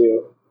typical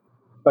zoo.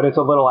 But it's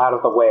a little out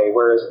of the way,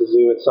 whereas the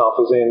zoo itself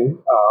is in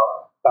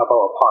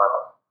Balboa Park.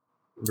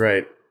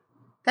 Right.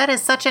 That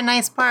is such a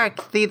nice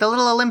park. The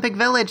little Olympic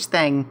Village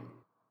thing.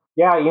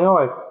 Yeah, you know,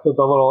 the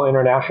little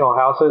international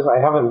houses.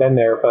 I haven't been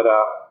there, but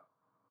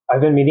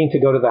I've been meaning to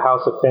go to the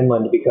House of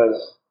Finland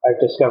because I've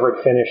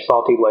discovered Finnish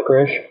salty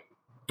licorice.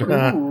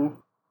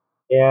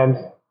 And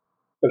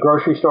the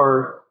grocery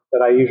store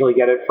that I usually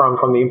get it from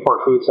the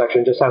import food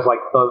section just has like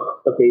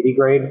the baby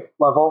grade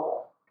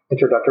level,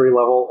 introductory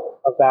level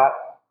of that.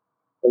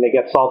 And they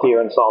get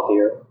saltier and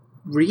saltier.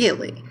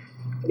 Really?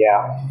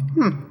 Yeah.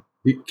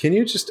 Can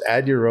you just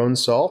add your own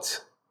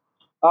salt?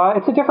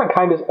 It's a different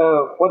kind of,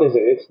 what is it?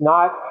 It's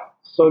not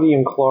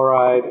sodium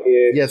chloride.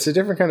 It's a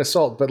different kind of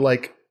salt, but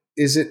like,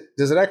 does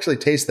it actually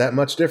taste that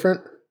much different?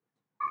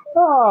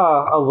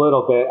 A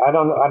little bit. I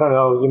don't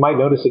know. You might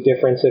notice a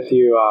difference if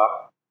you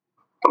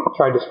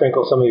tried to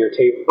sprinkle some of your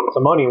it's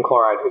ammonium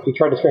chloride. If you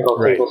tried to sprinkle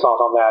table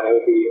salt on that, it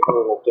would be a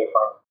little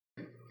different.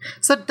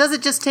 So does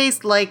it just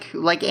taste like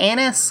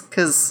anise?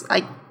 Because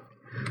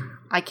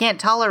I can't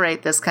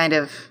tolerate this kind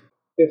of...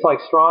 It's like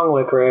strong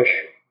licorice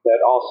that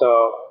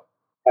also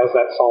has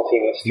that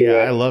saltiness to it. Yeah,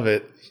 I love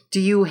it. Do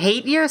you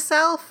hate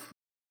yourself?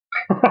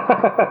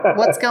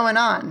 What's going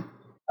on?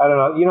 I don't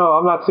know. You know,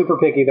 I'm not super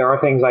picky. There are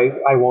things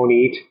I won't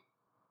eat.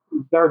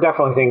 There are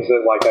definitely things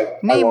that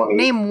I won't eat.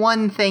 Name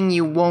one thing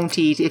you won't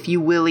eat if you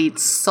will eat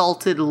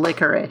salted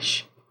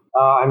licorice.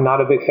 I'm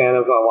not a big fan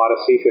of a lot of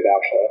seafood,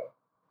 actually.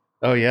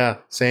 Oh, yeah.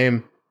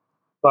 Same.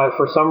 But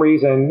for some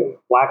reason,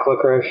 black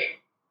licorice,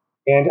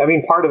 and I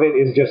mean, part of it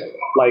is just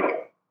like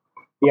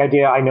the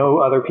idea I know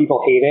other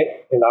people hate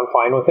it, and I'm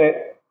fine with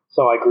it.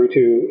 So I grew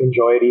to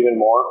enjoy it even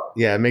more.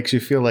 Yeah, it makes you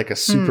feel like a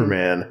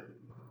Superman.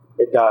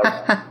 It does.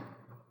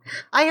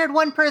 I heard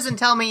one person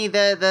tell me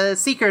the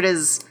secret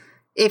is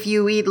if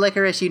you eat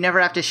licorice, you never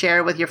have to share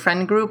it with your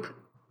friend group.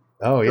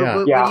 Oh, yeah.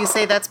 Would you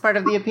say that's part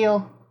of the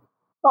appeal?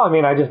 Oh, I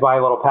mean, I just buy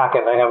a little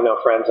packet and I have no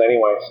friends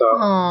anyway,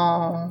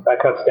 so that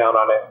cuts down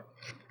on it.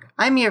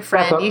 I'm your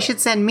friend. You should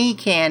send me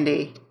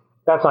candy.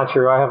 That's not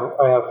true. I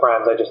have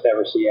friends. I just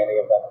never see any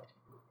of them.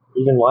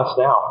 Even less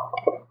now.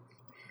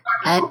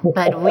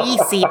 But we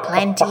see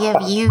plenty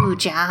of you,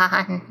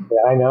 John.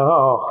 Yeah, I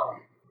know.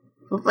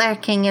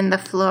 Lurking in the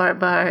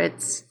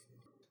floorboards.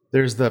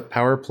 There's the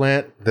power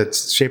plant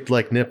that's shaped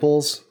like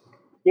nipples.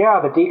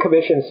 Yeah, the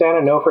decommissioned San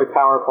Onofre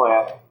power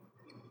plant.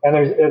 And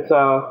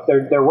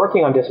they're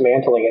working on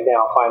dismantling it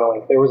now, finally.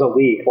 There was a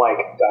leak,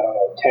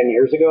 10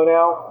 years ago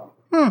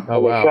now. Oh,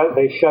 wow.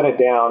 They shut it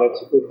down. It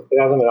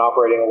hasn't been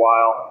operating a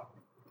while.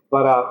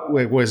 But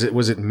wait, was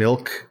it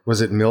milk?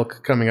 Was it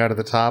milk coming out of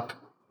the top?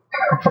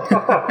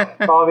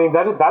 Well, I mean,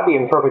 that'd be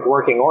in perfect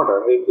working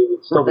order. It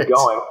would still be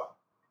going.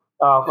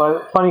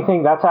 But funny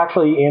thing, that's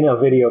actually in a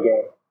video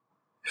game.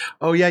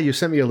 Oh, yeah, you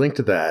sent me a link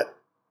to that.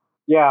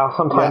 Yeah,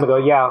 some time ago,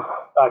 yeah.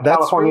 That's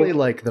California, really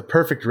like the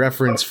perfect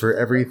reference for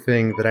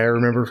everything that I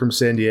remember from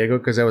San Diego,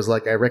 because I was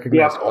like, I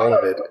recognized all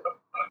of it.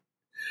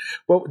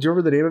 Well, do you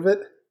remember the name of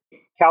it?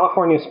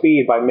 California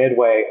Speed by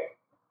Midway.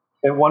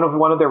 And one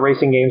of their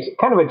racing games,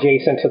 kind of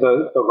adjacent to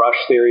the Rush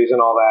series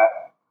and all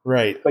that.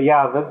 Right. But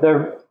yeah,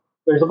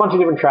 there's a bunch of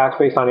different tracks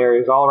based on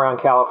areas all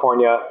around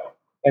California.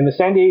 And the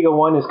San Diego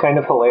one is kind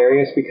of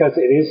hilarious because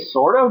it is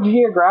sort of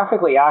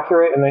geographically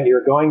accurate, and then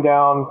you're going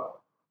down,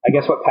 I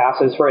guess, what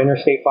passes for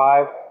Interstate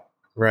 5.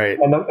 Right.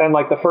 And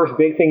the first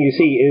big thing you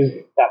see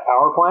is that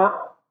power plant.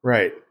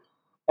 Right.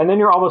 And then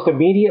you're almost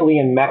immediately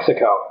in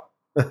Mexico.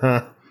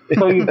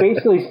 So you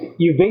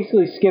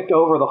basically skipped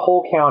over the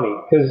whole county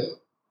because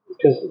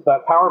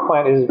that power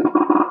plant is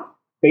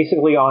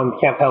basically on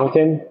Camp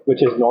Pendleton,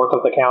 which is north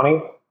of the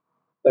county.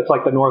 That's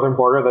like the northern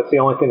border. That's the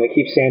only thing that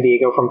keeps San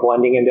Diego from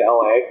blending into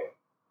LA,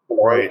 the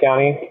northern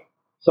county.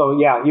 So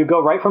yeah, you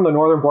go right from the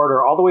northern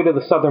border all the way to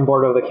the southern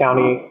border of the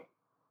county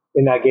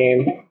in that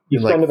game. You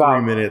spend about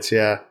 3 minutes,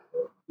 yeah.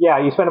 Yeah,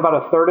 you spend about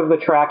a third of the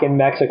track in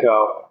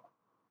Mexico,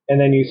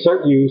 and then you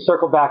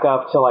circle back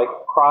up to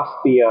cross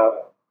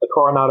the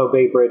Coronado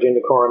Bay Bridge into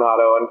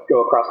Coronado and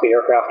go across the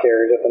aircraft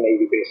carriers at the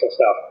Navy base and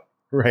stuff.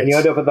 Right. And you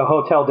end up at the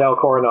Hotel del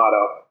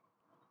Coronado,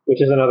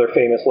 which is another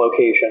famous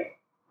location.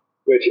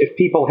 Which, if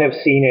people have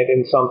seen it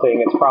in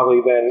something, it's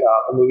probably been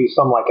the movie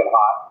Some Like It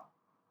Hot.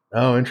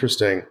 Oh,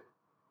 interesting.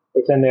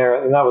 It's in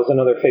there, and that was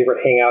another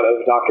favorite hangout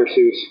of Dr.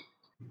 Seuss.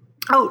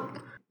 Oh,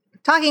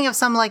 talking of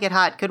Some Like It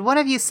Hot, could one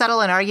of you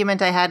settle an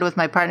argument I had with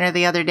my partner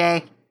the other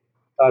day?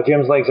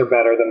 Jim's legs are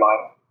better than mine.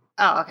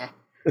 Oh, okay.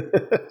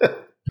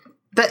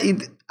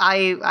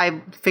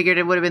 I figured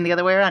it would have been the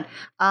other way around.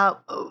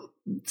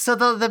 So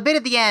the bit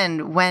at the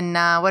end when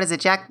what is it,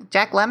 Jack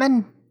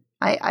Lemmon?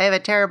 I have a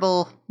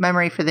terrible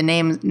memory for the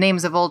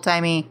names of old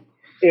timey.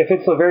 If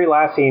it's the very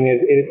last scene,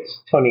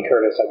 it's Tony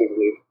Curtis, I do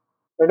believe.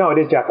 Or no, it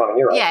is Jack Lemmon.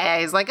 You're right. Yeah,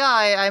 he's like,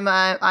 I'm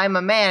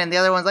a man, and the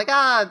other one's like,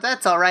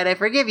 that's all right, I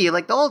forgive you,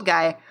 like the old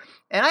guy.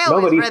 And I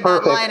always read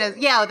that line as,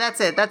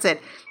 that's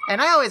it. And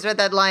I always read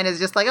that line as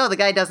just like, the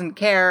guy doesn't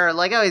care,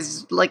 like,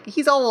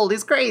 he's old,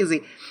 he's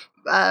crazy.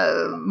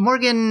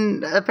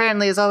 Morgan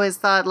apparently has always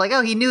thought like,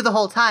 he knew the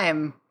whole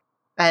time,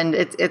 and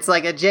it's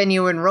like a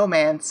genuine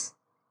romance.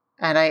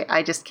 And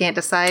I just can't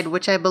decide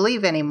which I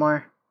believe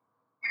anymore.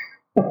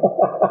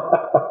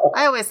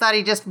 I always thought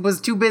he just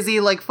was too busy,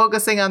 like,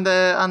 focusing on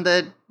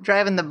the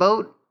driving the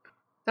boat.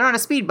 They're on a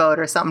speedboat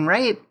or something,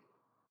 right?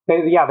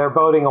 They're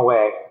boating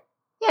away.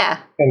 Yeah.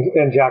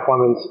 And Jack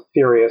Lemmon's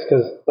furious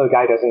because the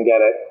guy doesn't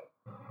get it.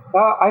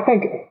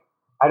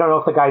 I don't know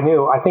if the guy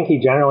knew. I think he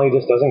generally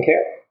just doesn't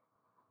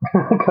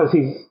care because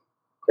he's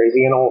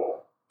crazy and old.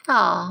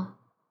 Oh.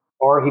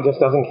 Or he just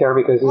doesn't care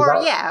because he's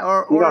not.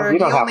 Or he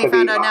only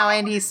found out now,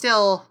 and he's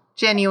still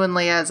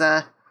genuinely as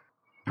a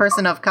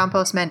person of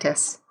compos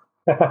mentis.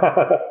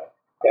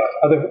 Yeah,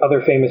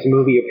 other famous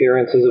movie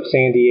appearances of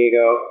San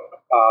Diego.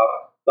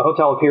 The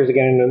hotel appears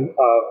again in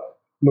a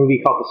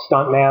movie called The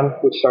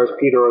Stuntman, which stars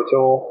Peter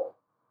O'Toole.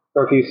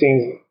 There are a few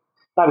scenes.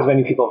 Not as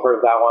many people have heard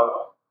of that one.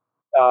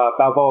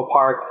 Balboa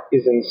Park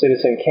is in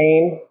Citizen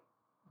Kane,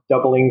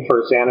 doubling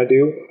for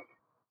Xanadu.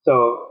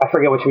 So I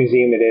forget which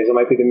museum it is. It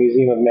might be the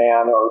Museum of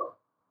Man or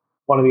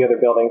one of the other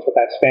buildings, but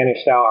that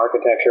Spanish-style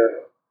architecture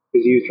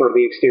is used for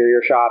the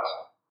exterior shots.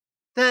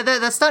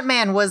 The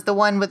stuntman was the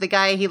one with the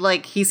guy,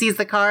 he sees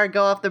the car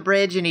go off the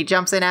bridge and he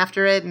jumps in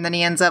after it, and then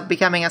he ends up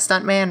becoming a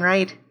stuntman,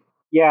 right?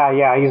 Yeah.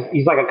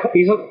 He's like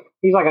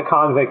a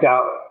convict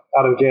out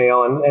of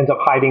jail and ends up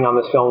hiding on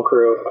this film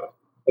crew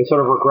and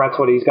sort of regrets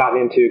what he's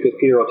gotten into because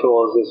Peter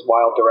O'Toole is this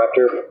wild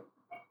director,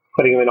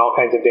 putting him in all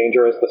kinds of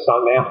danger as the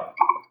stuntman.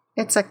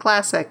 It's a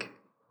classic.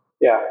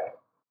 Yeah,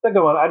 it's a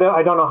good one. I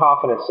don't know how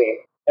often it's seen.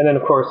 And then,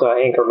 of course,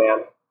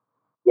 Anchorman,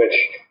 which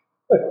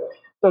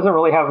doesn't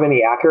really have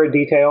many accurate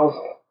details.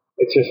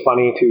 It's just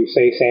funny to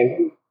say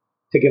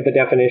to give the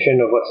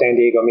definition of what San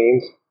Diego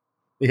means.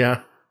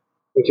 Yeah.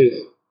 Which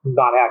is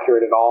not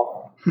accurate at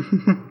all.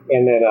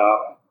 And then,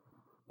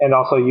 and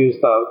also use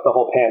the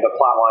whole panda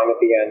plot line at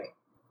the end,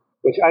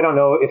 which I don't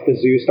know if the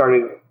zoo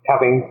started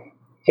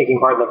taking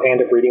part in the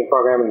panda breeding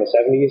program in the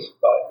 70s,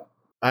 but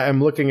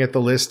I'm looking at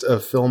the list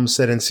of films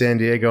set in San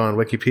Diego on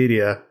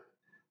Wikipedia,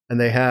 and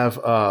they have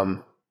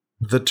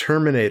The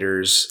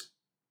Terminators,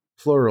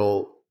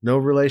 plural, no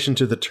relation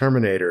to The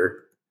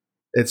Terminator.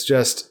 It's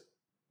just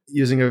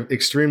using an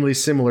extremely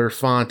similar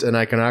font and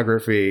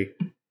iconography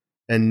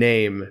and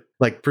name.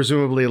 Like,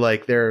 presumably,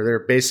 like, they're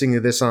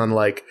basing this on,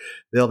 like,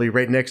 they'll be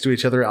right next to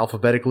each other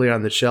alphabetically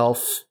on the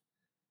shelf,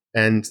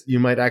 and you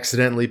might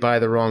accidentally buy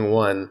the wrong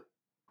one.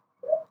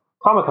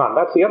 Comic-Con,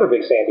 that's the other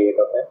big San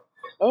Diego thing.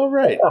 Oh,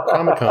 right.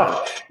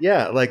 Comic-Con.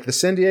 Yeah, like the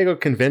San Diego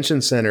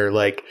Convention Center,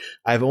 like,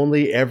 I've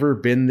only ever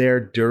been there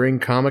during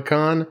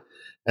Comic-Con.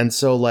 And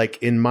so,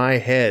 like, in my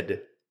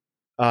head,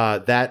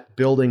 that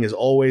building is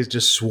always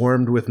just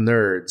swarmed with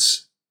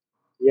nerds.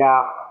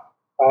 Yeah.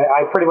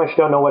 I pretty much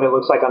don't know what it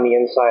looks like on the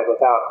inside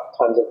without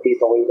tons of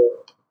people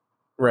either.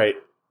 Right.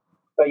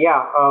 But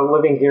yeah,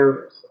 living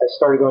here, I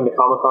started going to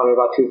Comic-Con in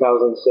about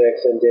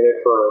 2006 and did it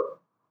for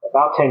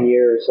about 10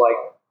 years, like,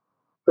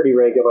 pretty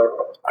regular.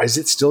 Is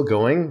it still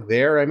going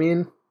there, I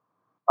mean?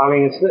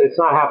 It's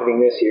not happening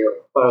this year.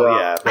 But,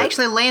 yeah. I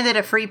actually landed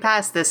a free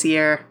pass this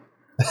year.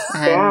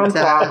 And,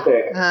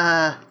 fantastic.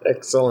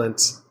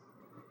 Excellent.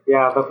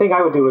 Yeah, the thing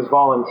I would do is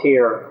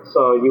volunteer.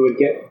 So you would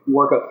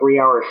work a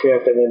 3-hour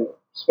shift and then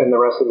spend the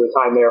rest of the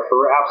time there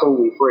for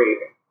absolutely free.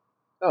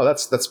 Oh,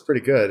 that's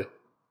pretty good.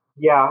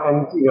 Yeah,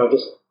 and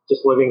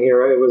just living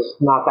here, it was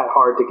not that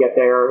hard to get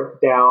there,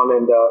 down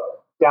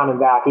and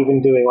back,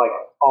 even doing like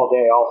all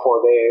day, all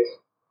 4 days.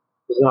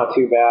 It was not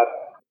too bad.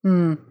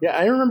 Mm. Yeah,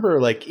 I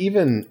remember like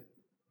even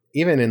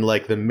in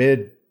like the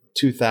mid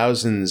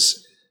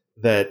 2000s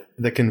that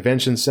the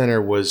convention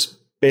center was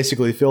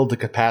basically filled to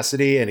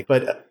capacity,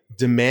 but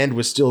demand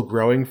was still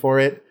growing for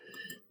it,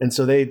 and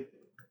so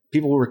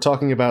people were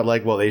talking about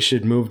like, well, they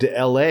should move to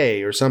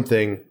LA or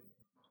something.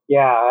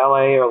 Yeah,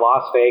 LA or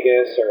Las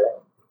Vegas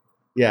or.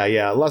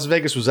 Yeah. Las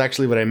Vegas was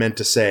actually what I meant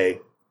to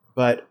say,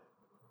 but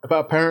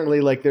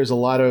apparently, like, there's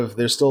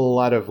still a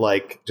lot of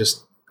like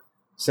just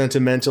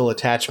sentimental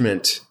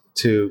attachment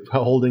to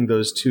holding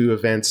those two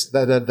events,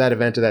 that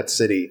event to that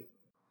city.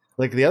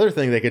 Like, the other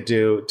thing they could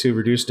do to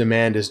reduce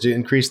demand is to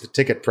increase the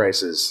ticket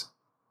prices.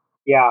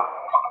 Yeah,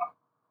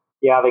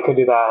 they could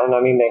do that, and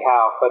I mean they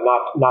have, but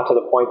not to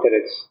the point that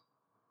it's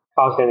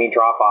caused any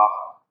drop off.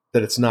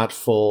 That it's not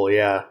full,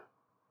 yeah.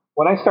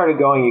 When I started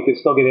going, you could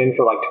still get in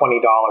for like $20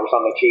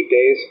 on the cheap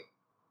days.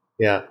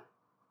 Yeah.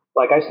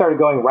 Like, I started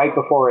going right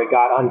before it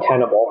got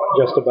untenable,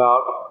 just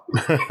about.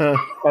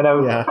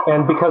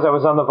 And because I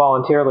was on the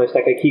volunteer list,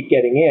 I could keep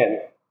getting in.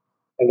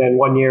 And then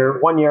one year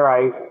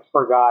I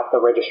forgot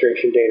the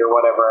registration date or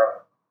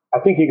whatever. I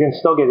think you can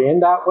still get in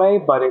that way,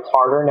 but it's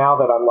harder now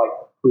that I'm like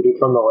booted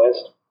from the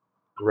list.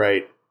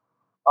 Right.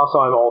 Also,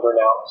 I'm older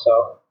now,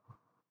 so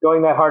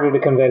going that hard at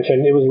a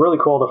convention, it was really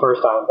cool the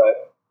first time,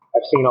 but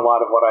I've seen a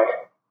lot of what I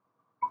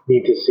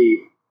need to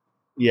see.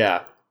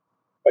 Yeah.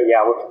 But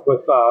yeah,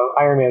 with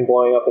Iron Man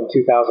blowing up in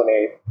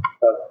 2008,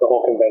 the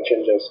whole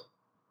convention just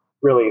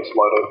really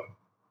exploded.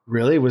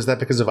 Really? Was that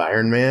because of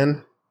Iron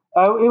Man?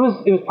 It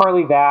was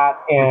partly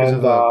that,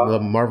 and because of the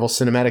Marvel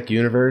Cinematic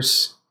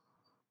Universe.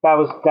 That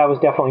was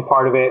definitely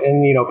part of it,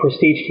 and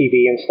prestige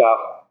TV and stuff.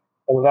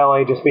 And with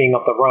LA just being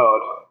up the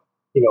road,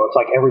 it's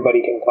like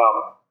everybody can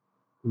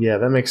come. Yeah,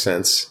 that makes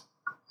sense.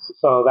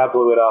 So that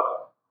blew it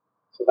up.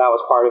 So that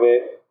was part of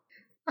it.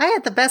 I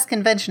had the best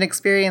convention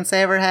experience I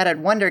ever had at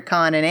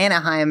WonderCon in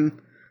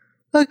Anaheim,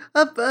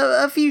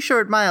 a few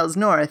short miles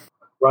north.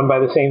 Run by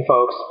the same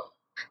folks.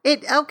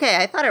 Okay,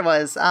 I thought it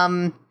was.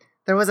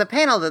 There was a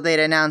panel that they'd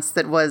announced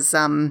that was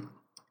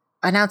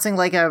announcing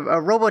like a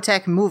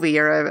Robotech movie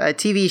or a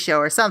TV show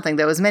or something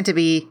that was meant to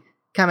be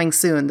coming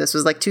soon. This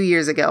was like 2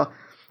 years ago.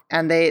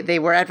 And they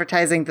were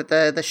advertising that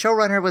the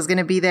showrunner was going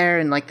to be there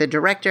and like the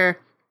director.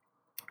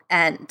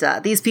 And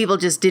these people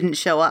just didn't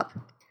show up.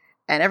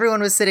 And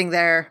everyone was sitting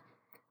there.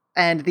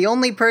 And the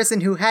only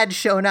person who had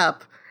shown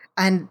up,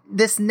 and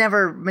this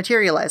never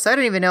materialized. So I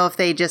don't even know if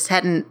they just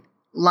hadn't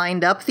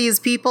lined up these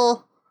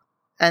people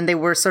and they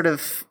were sort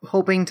of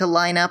hoping to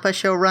line up a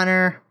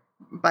showrunner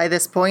by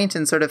this point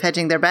and sort of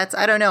hedging their bets.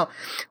 I don't know.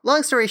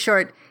 Long story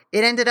short,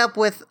 it ended up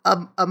with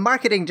a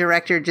marketing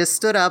director just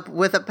stood up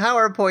with a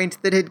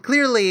PowerPoint that had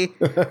clearly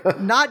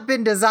not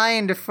been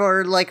designed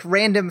for like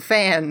random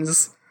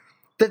fans.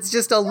 That's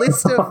just a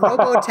list of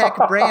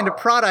Robotech brand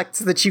products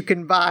that you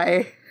can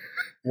buy.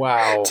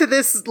 Wow. To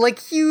this like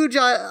huge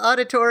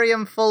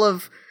auditorium full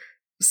of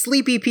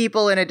sleepy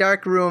people in a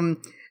dark room.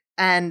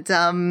 And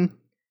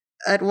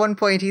at one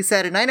point he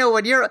said, and I know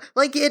what you're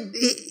like,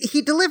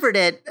 he delivered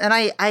it. And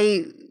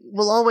I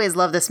will always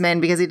love this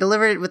man because he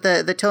delivered it with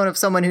the tone of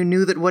someone who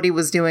knew that what he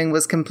was doing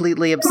was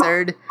completely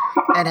absurd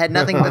and had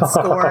nothing but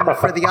scorn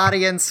for the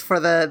audience, for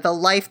the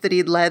life that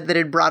he'd led that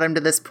had brought him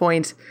to this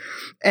point.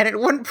 And at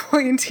one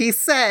point he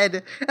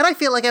said, and I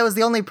feel like I was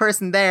the only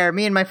person there,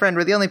 me and my friend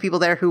were the only people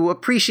there who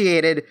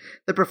appreciated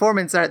the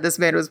performance art this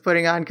man was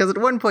putting on, because at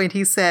one point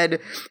he said,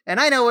 and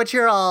I know what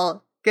you're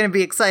all going to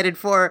be excited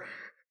for,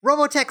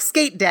 Robotech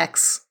skate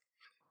decks.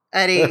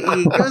 And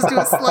he goes to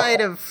a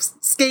slide of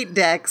skate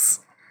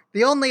decks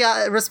The only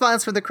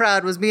response from the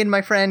crowd was me and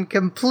my friend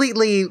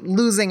completely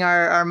losing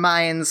our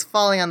minds,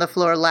 falling on the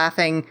floor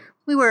laughing.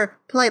 We were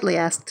politely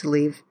asked to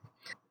leave.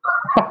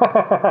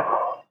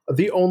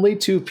 The only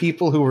two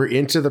people who were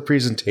into the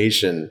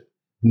presentation.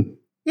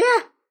 Yeah.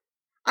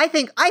 I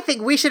think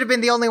we should have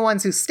been the only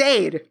ones who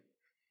stayed.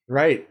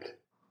 Right.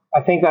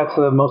 I think that's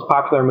the most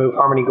popular move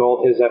Harmony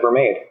Gold has ever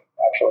made,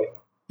 actually.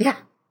 Yeah.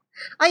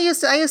 I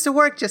used to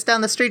work just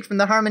down the street from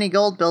the Harmony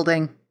Gold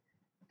building.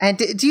 And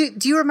do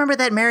you remember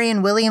that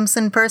Marianne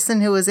Williamson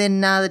person who was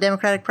in the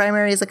Democratic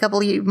primaries a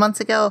couple of months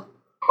ago?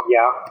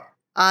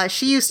 Yeah.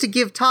 She used to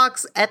give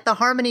talks at the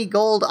Harmony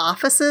Gold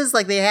offices,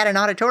 like they had an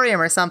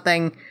auditorium or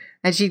something,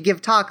 and she'd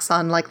give talks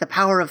on like the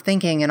power of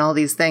thinking and all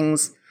these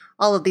things,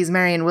 all of these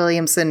Marianne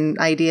Williamson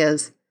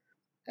ideas.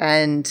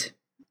 And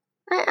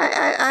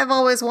I've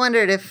always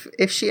wondered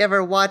if she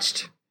ever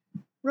watched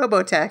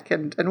Robotech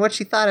and what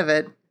she thought of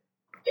it.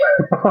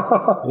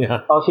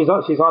 Yeah. Oh, she's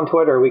on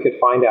Twitter. We could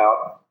find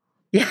out.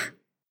 Yeah.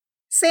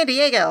 San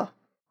Diego,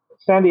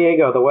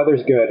 the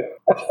weather's good.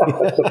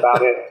 That's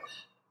about it.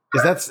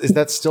 Is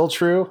that still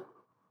true?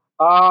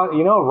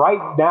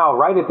 Right now,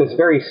 right at this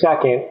very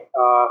second,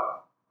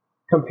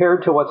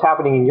 compared to what's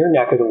happening in your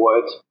neck of the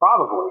woods,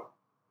 probably.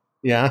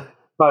 Yeah.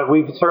 But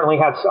we've certainly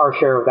had our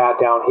share of that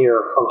down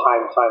here from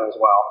time to time as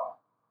well.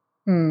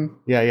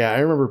 Yeah. I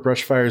remember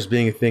brush fires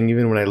being a thing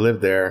even when I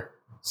lived there.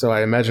 So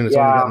I imagine it's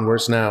only gotten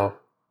worse now.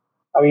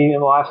 I mean, in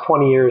the last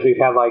 20 years, we've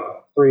had like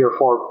 3 or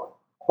 4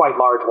 quite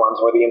large ones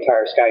where the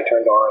entire sky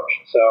turned orange.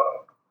 So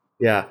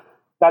yeah,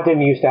 that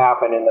didn't used to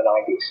happen in the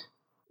 90s.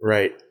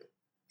 Right.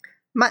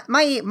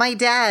 My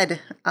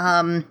dad,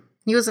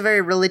 he was a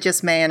very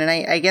religious man, and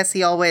I guess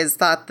he always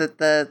thought that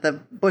the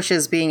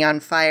bushes being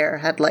on fire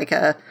had like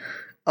a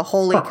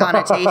holy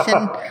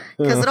connotation,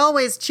 because it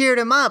always cheered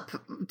him up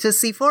to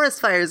see forest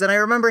fires. And I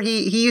remember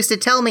he used to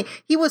tell me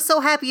he was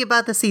so happy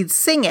about this he'd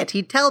sing it.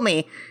 He'd tell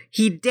me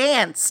he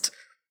danced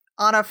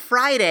on a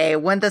Friday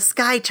when the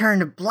sky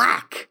turned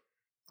black.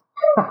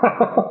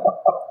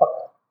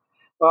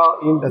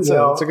 Well, that's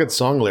a good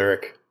song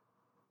lyric.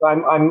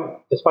 I'm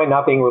despite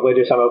not being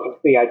religious, I'm open to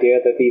the idea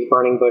that these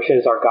burning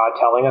bushes are God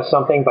telling us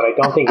something, but I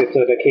don't think it's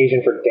an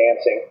occasion for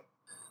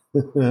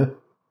dancing.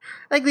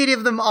 Like the idea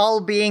of them all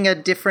being a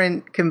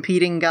different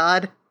competing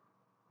god.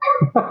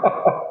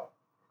 The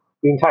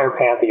entire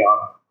pantheon.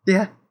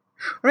 Yeah.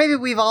 Or maybe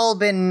we've all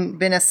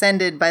been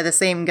ascended by the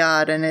same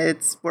god, and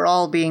we're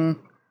all being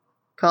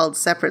called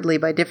separately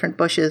by different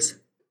bushes.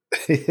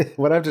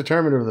 What I've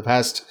determined over the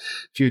past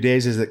few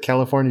days is that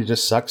California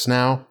just sucks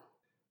now,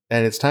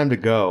 and it's time to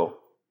go.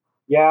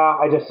 Yeah,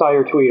 I just saw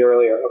your tweet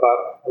earlier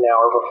about an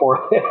hour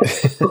before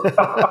this.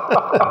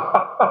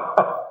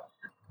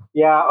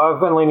 Yeah, I've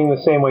been leaning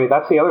the same way.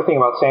 That's the other thing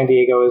about San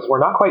Diego is we're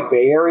not quite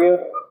Bay Area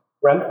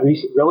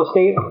real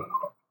estate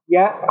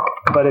yet,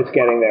 but it's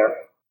getting there.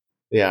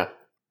 Yeah.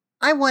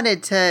 I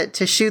wanted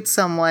to shoot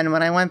someone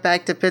when I went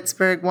back to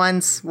Pittsburgh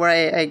once,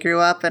 where I grew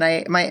up,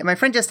 and my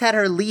friend just had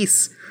her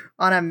lease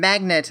on a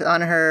magnet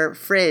on her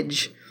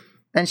fridge,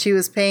 and she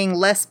was paying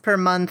less per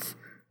month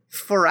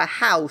for a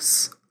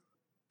house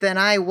than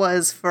I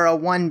was for a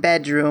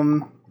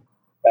 1-bedroom.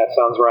 That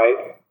sounds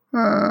right.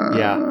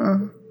 Yeah.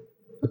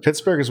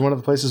 Pittsburgh is one of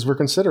the places we're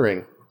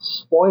considering.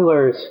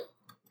 Spoilers.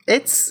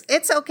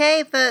 It's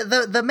okay.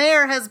 The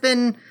mayor has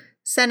been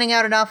sending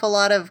out an awful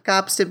lot of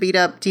cops to beat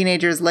up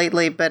teenagers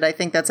lately, but I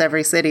think that's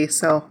every city,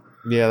 so.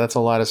 Yeah, that's a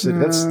lot of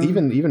cities. That's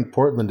even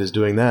Portland is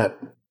doing that.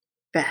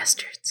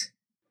 Bastards.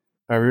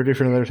 Are we ready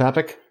for another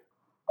topic?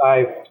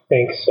 I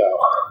think so.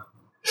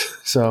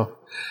 So,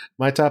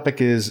 my topic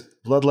is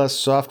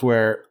Bloodlust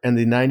Software and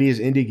the 90s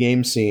indie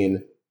game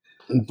scene.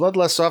 And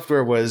Bloodlust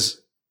Software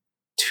was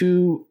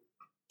 2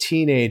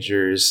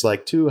 teenagers,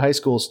 like 2 high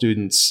school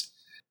students,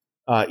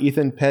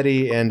 Ethan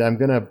Petty, and I'm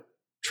going to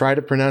try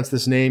to pronounce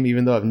this name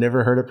even though I've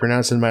never heard it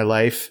pronounced in my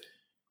life,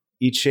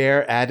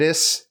 Icer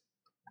Addis,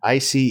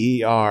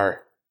 Icer.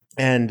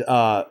 And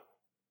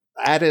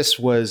Addis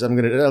was,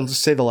 I'll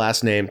just say the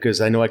last name because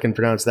I know I can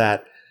pronounce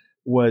that,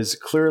 was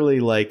clearly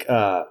like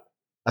a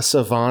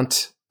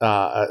savant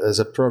as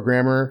a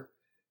programmer.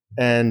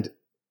 And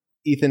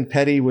Ethan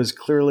Petty was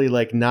clearly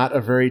like not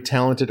a very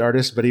talented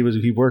artist, but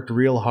he worked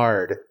real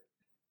hard.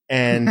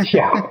 And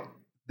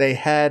they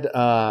had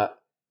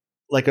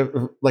like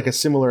a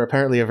similar,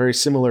 apparently a very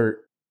similar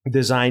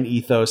design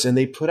ethos, and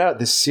they put out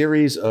this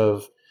series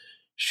of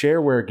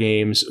shareware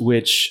games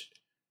which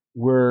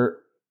were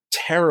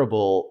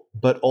terrible,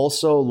 but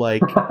also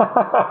like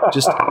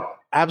just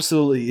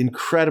absolutely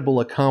incredible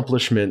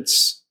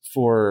accomplishments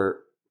for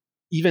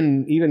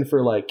even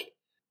for like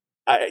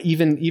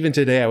even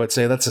today. I would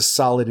say that's a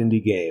solid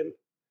indie game.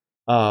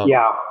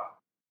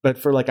 But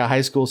for like a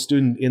high school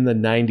student in the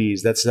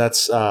 90s,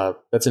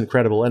 that's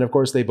incredible. And of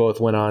course, they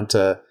both went on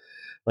to,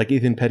 like,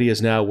 Ethan Petty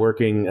is now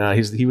working.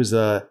 He was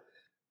a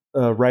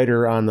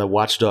writer on the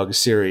Watch Dogs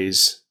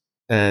series,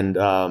 and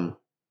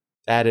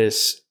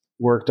Addis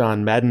worked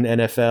on Madden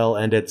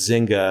NFL and at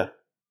Zynga.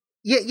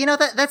 Yeah,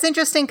 that's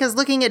interesting because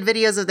looking at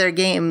videos of their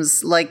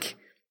games, like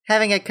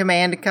having a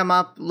command come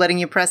up, letting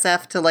you press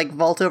F to like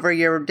vault over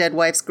your dead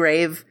wife's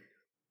grave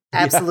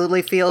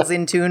absolutely feels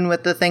in tune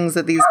with the things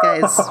that these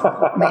guys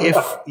made.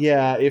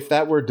 If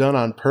that were done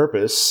on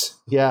purpose,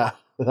 yeah,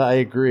 I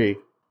agree.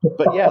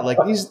 But yeah, like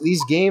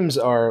these games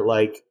are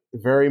like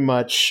very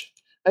much.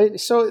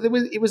 So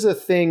it was a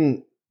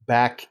thing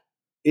back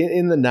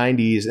in the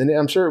 90s, and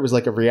I'm sure it was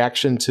like a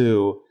reaction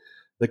to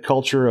the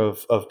culture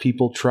of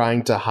people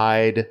trying to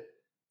hide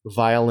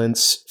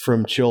violence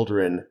from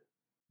children,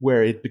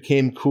 where it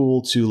became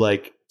cool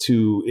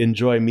to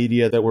enjoy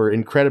media that were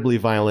incredibly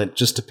violent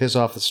just to piss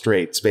off the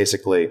straights,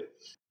 basically.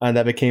 And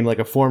that became like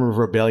a form of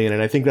rebellion.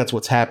 And I think that's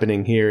what's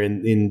happening here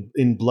in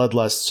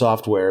Bloodlust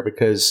software,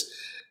 because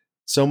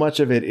so much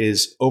of it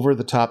is over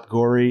the top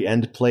gory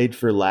and played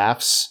for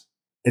laughs.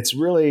 It's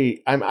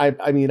really,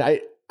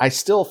 I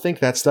still think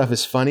that stuff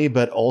is funny,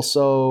 but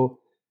also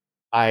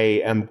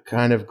I am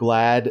kind of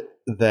glad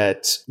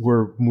that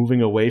we're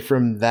moving away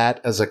from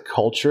that as a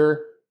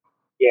culture.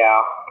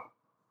 Yeah.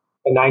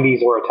 The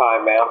 90s were a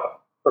time, man,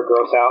 for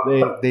gross out.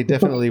 They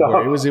definitely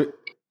were.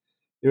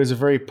 It was a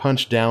very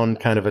punch down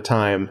kind of a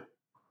time.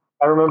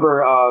 I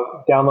remember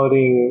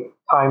downloading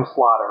Time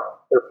Slaughter,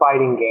 their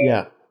fighting game,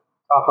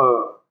 off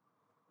of,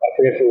 I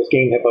forget if it was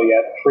GameHippo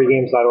yet,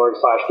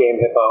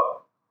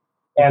 freegames.org/GameHippo.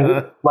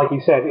 And like you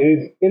said,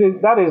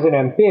 that is an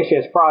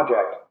ambitious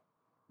project.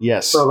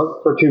 Yes.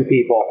 For two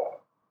people.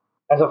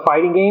 As a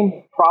fighting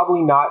game,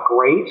 probably not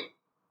great,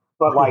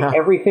 but like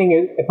everything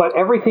is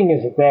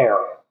there.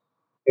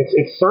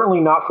 It's certainly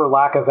not for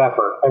lack of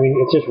effort. I mean,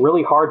 it's just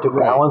really hard to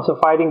balance a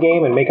fighting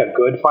game and make a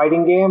good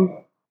fighting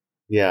game.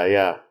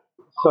 Yeah.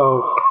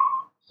 So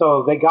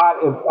they got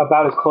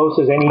about as close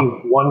as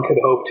anyone could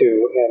hope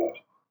to, and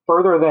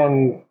further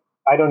than,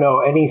 I don't know,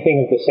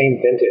 anything of the same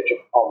vintage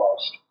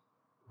almost.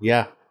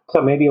 Yeah.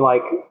 So maybe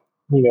like,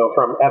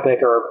 from Epic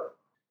or...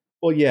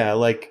 Well, yeah,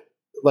 like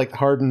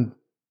hardened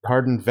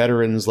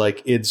veterans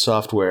like id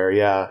Software,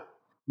 yeah.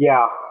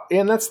 Yeah.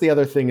 And that's the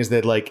other thing, is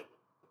that like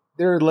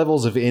there are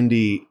levels of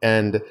indie,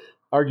 and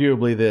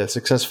arguably the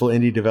successful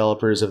indie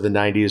developers of the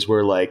 90s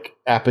were like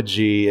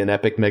Apogee and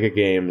Epic Mega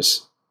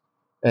Games.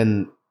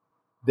 And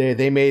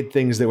they made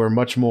things that were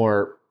much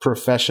more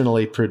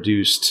professionally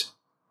produced.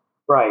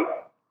 Right.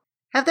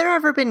 Have there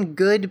ever been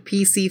good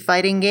PC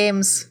fighting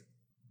games?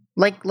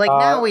 Like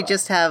now we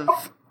just have...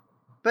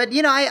 But,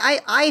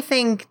 I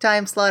think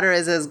Time Slaughter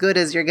is as good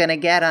as you're going to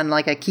get on,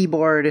 like, a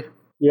keyboard.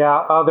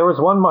 Yeah, there was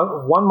One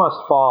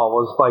Must Fall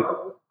was, like,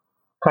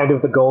 kind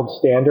of the gold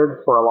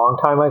standard for a long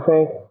time, I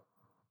think.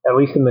 At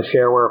least in the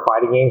shareware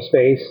fighting game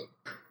space.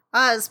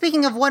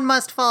 Speaking of One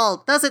Must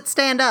Fall, does it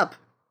stand up?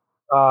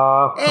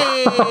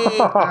 Hey!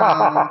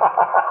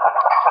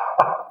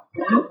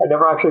 I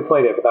never actually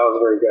played it, but that was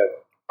very good.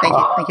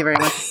 Thank you very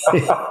much.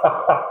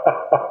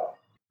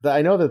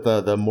 I know that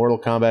the Mortal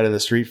Kombat and the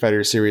Street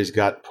Fighter series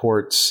got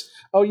ports.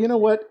 Oh, you know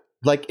what?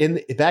 Like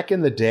back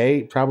in the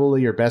day,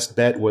 probably your best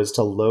bet was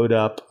to load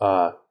up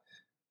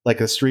like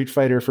a Street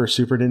Fighter for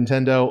Super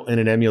Nintendo in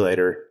an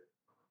emulator.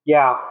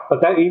 Yeah, but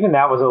that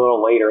was a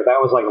little later.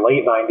 That was like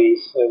late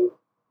 90s. And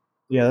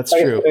yeah, that's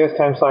true. I guess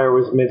Time Slaughter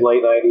was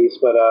mid-late 90s,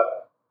 but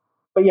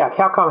yeah,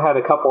 Capcom had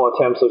a couple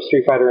attempts of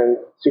Street Fighter and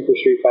Super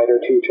Street Fighter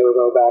 2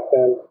 Turbo back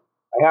then.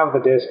 I have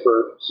the disc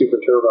for Super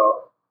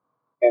Turbo.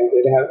 And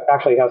it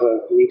actually has a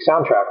unique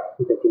soundtrack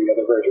compared to the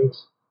other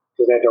versions,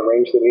 because they had to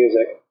arrange the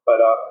music. But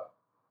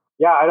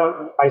yeah,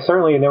 I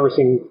certainly have never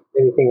seen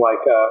anything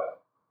like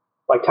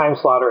Time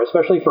Slaughter,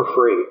 especially for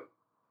free.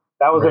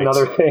 That was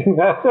another thing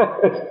that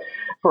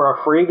for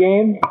a free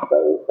game,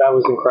 that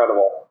was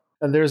incredible.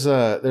 And there's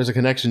a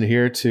connection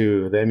here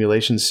to the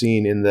emulation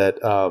scene in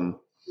that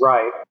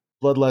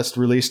Bloodlust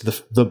released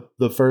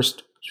the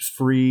first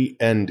free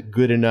and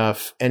good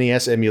enough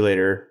NES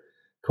emulator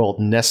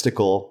called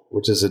Nesticle,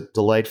 which is a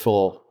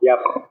delightfully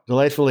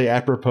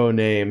apropos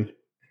name.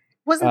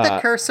 Wasn't the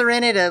cursor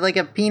in it like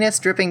a penis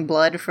dripping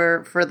blood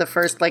for the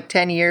first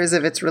 10 years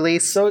of its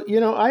release? So,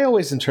 I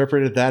always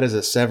interpreted that as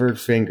a severed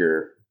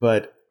finger,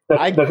 but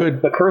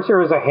the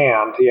cursor is a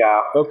hand,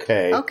 yeah.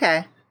 Okay. But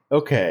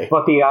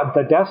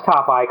the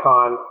desktop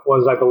icon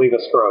was, I believe, a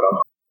scrotum.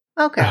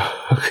 Okay.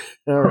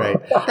 All right.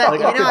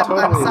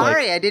 I'm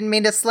sorry. I didn't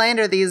mean to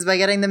slander these by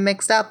getting them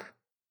mixed up.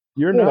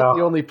 You're not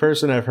the only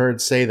person I've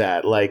heard say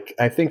that.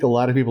 I think a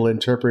lot of people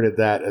interpreted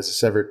that as a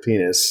severed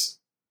penis.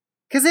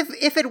 Because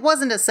if it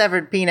wasn't a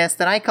severed penis,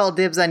 then I call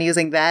dibs on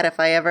using that if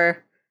I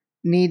ever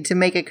need to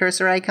make a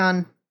cursor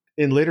icon.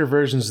 In later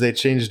versions, they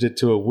changed it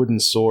to a wooden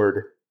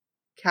sword.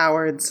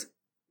 Cowards.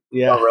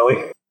 Yeah. Oh,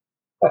 really?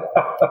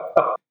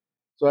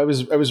 So I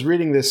was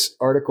reading this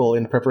article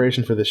in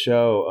preparation for the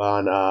show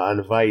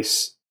on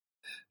Vice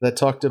that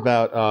talked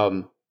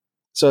about...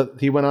 So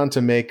he went on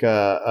to make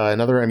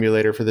another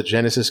emulator for the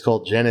Genesis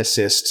called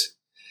Genesist,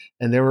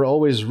 and there were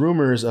always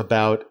rumors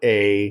about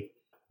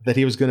that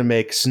he was going to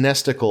make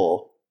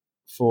Snesticle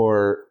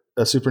for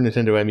a Super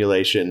Nintendo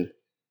emulation,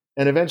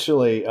 and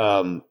eventually,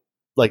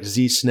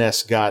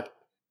 Z-SNES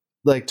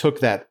took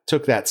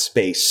that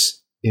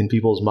space in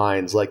people's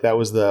minds. Like that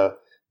was the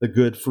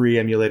good free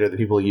emulator that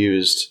people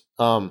used.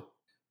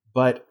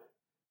 But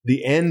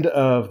the end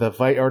of the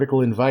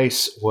article in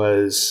Vice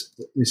was,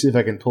 let me see if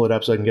I can pull it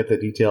up so I can get the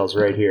details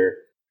right here.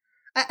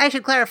 I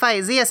should clarify,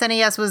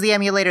 ZSNES was the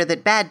emulator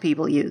that bad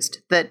people used,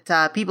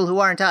 that people who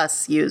aren't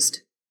us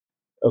used.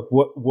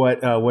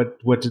 What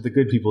did the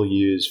good people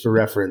use for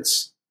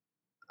reference?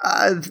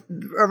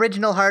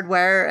 Original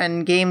hardware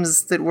and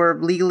games that were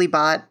legally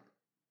bought.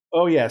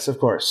 Oh, yes, of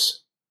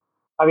course.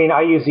 I mean,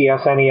 I use the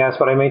SNES,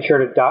 but I made sure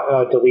to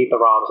delete the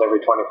ROMs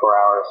every 24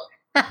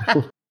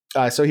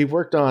 hours. So he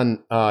worked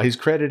on, he's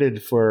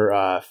credited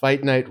for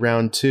Fight Night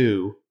Round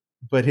 2,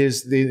 but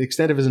the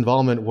extent of his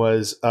involvement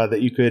was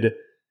that you could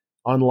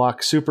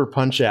unlock Super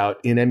Punch-Out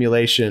in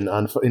emulation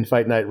in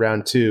Fight Night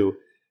Round 2.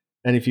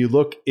 And if you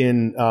look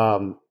in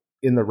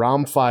the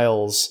ROM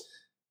files,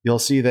 you'll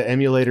see the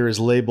emulator is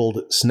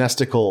labeled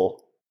Snesticle.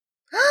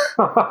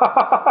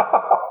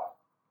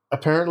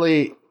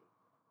 Apparently,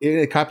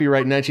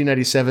 copyright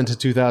 1997 to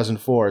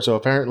 2004. So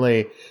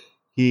apparently,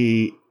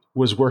 he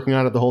was working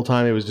on it the whole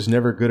time. It was just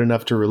never good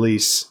enough to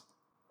release.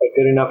 But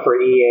good enough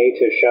for EA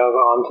to shove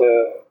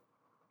onto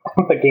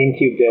the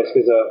GameCube disc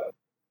as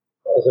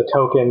a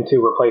token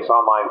to replace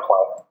online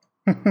play,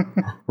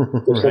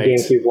 which the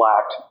GameCube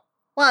lacked.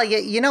 Well,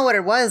 you know what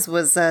it was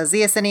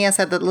ZSNES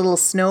had that little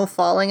snow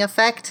falling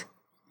effect.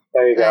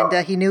 There you go.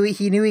 And he knew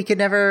he could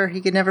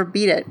never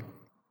beat it.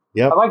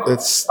 Yep. I liked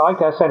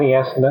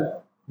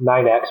SNES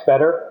 9X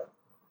better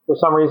for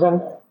some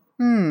reason.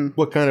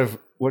 What kind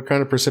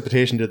of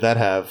precipitation did that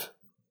have?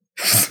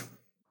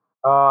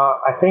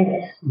 I think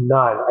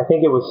none. I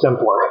think it was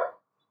simpler.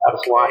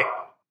 That's why.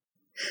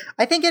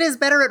 I think it is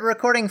better at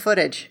recording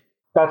footage.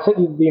 That's it.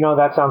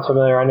 That sounds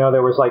familiar. I know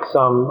there was like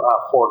some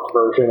forked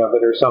version of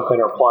it or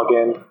something, or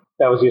plug-in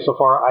that was useful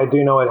for it. I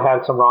do know it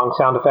had some wrong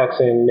sound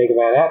effects in Mega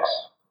Man X,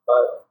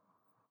 but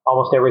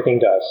almost everything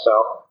does.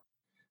 So.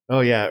 Oh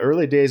yeah,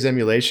 early days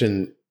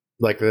emulation,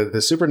 like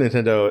the Super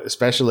Nintendo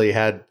especially,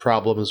 had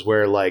problems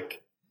where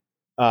like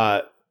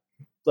a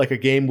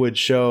game would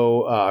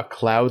show a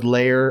cloud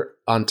layer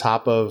on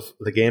top of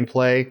the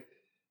gameplay,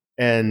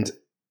 and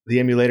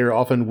the emulator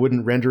often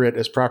wouldn't render it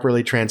as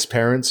properly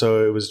transparent,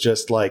 so it was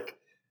just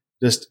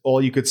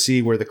all you could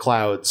see were the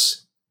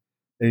clouds,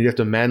 and you have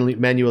to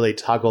manually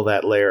toggle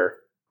that layer.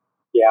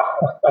 Yeah,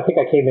 I think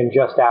I came in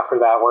just after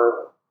that,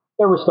 where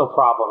there were still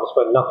problems,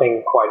 but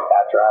nothing quite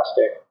that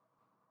drastic.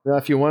 Now,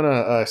 if you want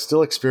to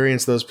still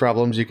experience those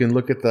problems, you can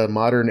look at the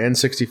modern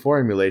N64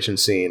 emulation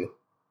scene.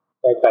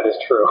 That is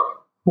true.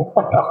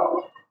 I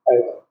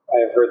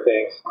have heard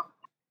things.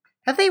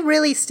 Have they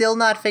really still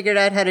not figured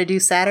out how to do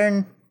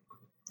Saturn?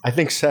 I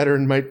think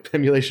Saturn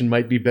emulation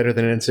might be better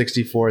than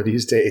N64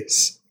 these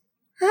days.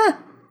 Huh.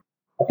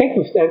 I think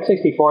with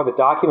N64, the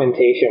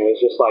documentation was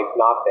just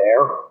not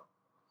there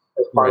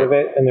as part of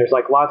it, and there's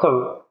lots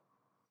of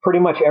pretty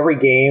much every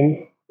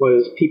game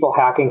was people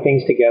hacking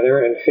things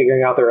together and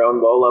figuring out their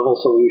own low-level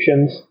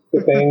solutions to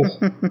things.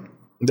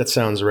 That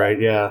sounds right,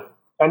 yeah.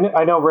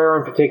 I know Rare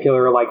in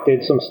particular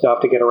did some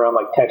stuff to get around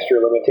texture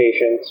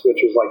limitations,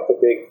 which was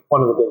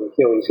one of the big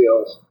Achilles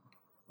heels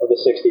of the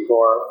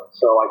 64.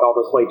 So all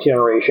those late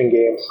generation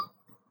games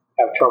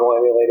have trouble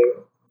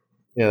emulating.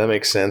 Yeah, that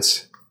makes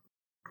sense.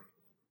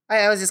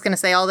 I was just going to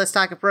say, all this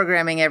talk of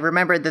programming, I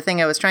remembered the thing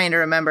I was trying to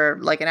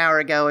remember an hour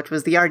ago, which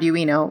was the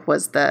Arduino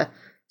was the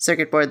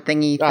circuit board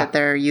thingy that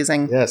they're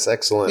using. Yes,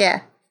 excellent.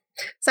 Yeah.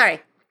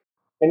 Sorry.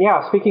 And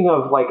yeah, speaking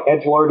of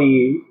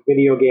edgelordy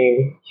video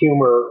game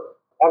humor,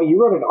 Abby,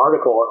 you wrote an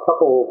article a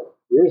couple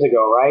years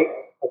ago, right?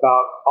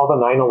 About all the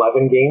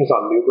 9/11 games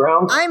on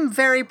Newgrounds. I'm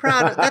very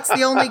proud. That's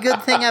the only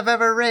good thing I've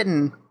ever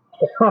written.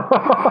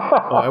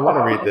 I want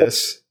to read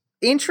this.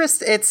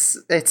 Interest,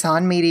 it's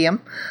on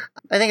Medium.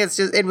 I think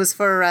it was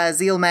for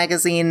Zeal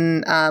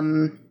Magazine,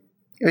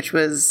 which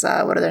was,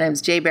 what are their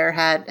names? Jay Bear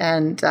Hat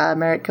and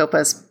Merritt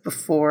Copas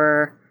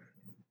before,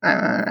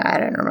 I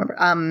don't remember.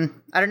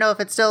 I don't know if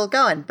it's still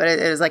going, but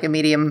it was a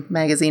Medium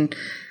magazine,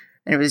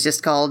 and it was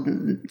just called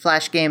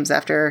Flash Games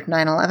After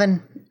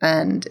 9/11,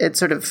 and it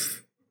sort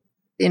of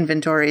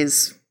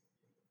inventories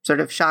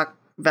sort of shock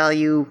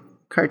value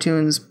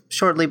cartoons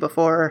shortly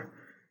before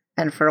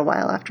and for a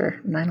while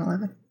after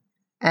 9/11.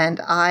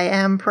 And I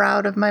am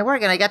proud of my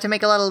work, and I got to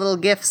make a lot of little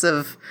GIFs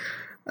of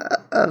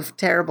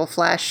terrible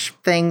Flash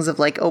things of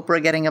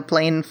Oprah getting a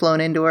plane flown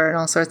into her and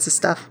all sorts of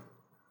stuff.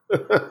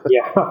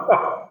 Yeah,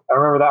 I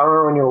remember that. I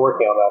remember when you were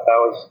working on that.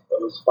 That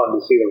was fun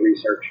to see the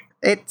research.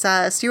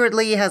 It's Stuart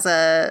Lee has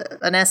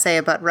an essay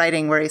about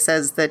writing where he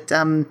says that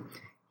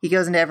he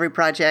goes into every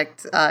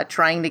project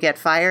trying to get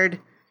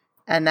fired,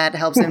 and that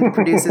helps him to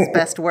produce his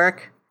best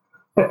work,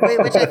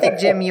 which I think,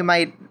 Jim, you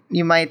might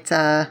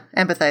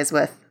empathize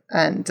with,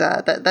 and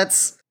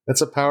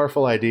that's a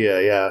powerful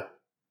idea, yeah.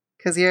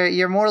 Because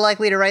you're more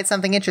likely to write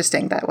something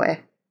interesting that way.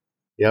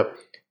 Yep.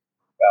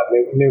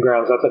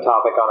 Newgrounds, that's a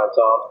topic on its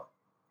own.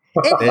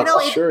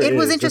 It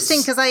was interesting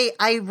because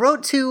I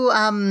wrote to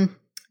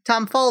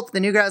Tom Fulp, the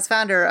Newgrounds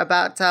founder,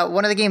 about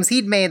one of the games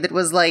he'd made that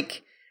was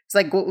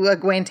a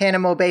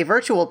Guantanamo Bay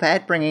virtual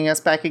pet, bringing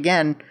us back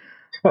again,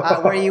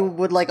 where you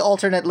would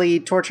alternately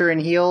torture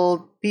and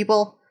heal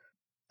people.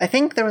 I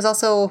think there was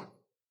also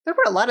There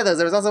were a lot of those.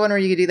 There was also one where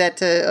you could do that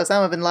to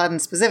Osama bin Laden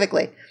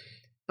specifically.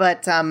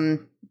 But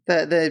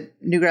the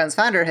Newgrounds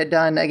founder had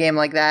done a game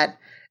like that,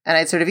 and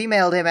I'd sort of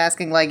emailed him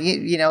asking, like,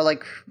 you know,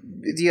 like,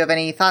 do you have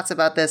any thoughts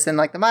about this in,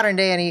 like, the modern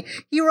day? And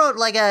he wrote,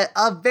 like,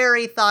 a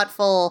very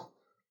thoughtful,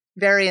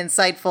 very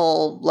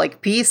insightful,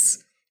 like,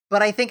 piece.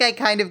 But I think I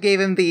kind of gave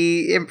him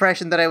the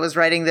impression that I was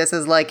writing this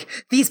as, like,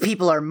 these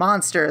people are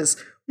monsters,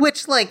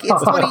 which, like,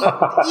 it's 20,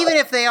 even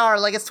if they are,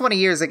 like, it's 20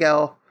 years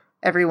ago.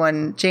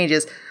 Everyone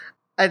changes.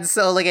 And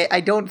so, like,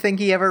 I don't think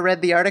he ever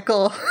read the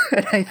article.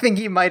 And I think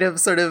he might have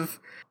sort of,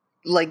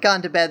 like,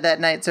 gone to bed that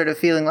night sort of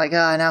feeling like,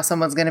 now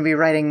someone's going to be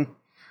writing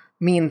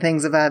mean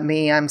things about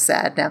me. I'm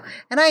sad now.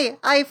 And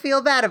I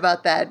feel bad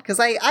about that because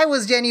I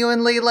was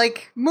genuinely,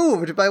 like,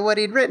 moved by what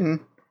he'd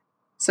written.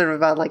 Sort of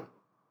about, like,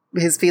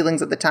 his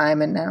feelings at the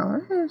time and now.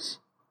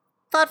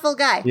 Thoughtful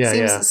guy.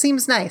 Yeah,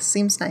 Seems nice.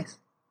 Seems nice.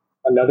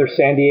 Another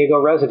San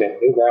Diego resident,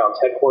 Newgrounds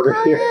headquarters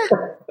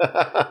here.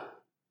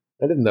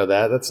 I didn't know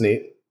that. That's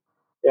neat.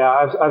 Yeah,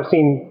 I've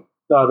seen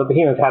the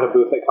Behemoth had a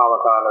booth at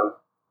Comic-Con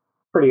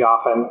pretty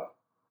often.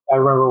 I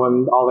remember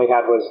when all they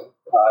had was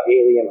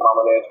Alien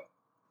Hominid,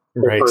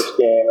 their first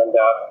game, and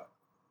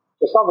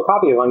just saw the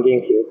copy of on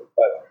GameCube.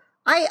 But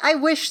I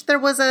wish there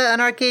was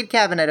an arcade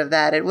cabinet of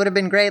that. It would have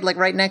been great, like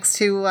right next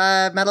to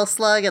Metal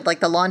Slug at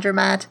like the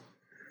laundromat.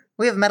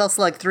 We have Metal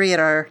Slug 3 at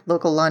our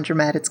local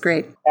laundromat. It's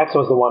great. X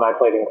was the one I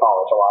played in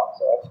college a lot,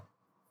 so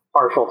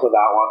partial to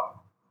that one.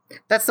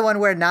 That's the one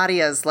where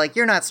Nadia's like,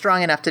 you're not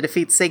strong enough to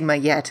defeat Sigma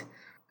yet.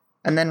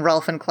 And then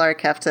Rolf and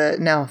Clark have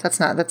to... No, that's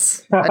not.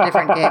 That's a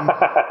different game.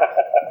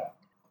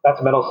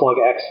 That's Metal Slug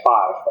X5,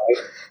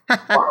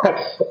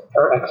 right?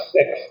 or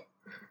X6.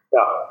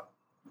 No.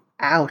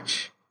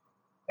 Ouch.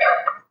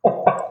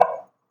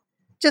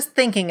 Just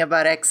thinking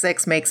about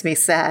X6 makes me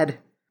sad.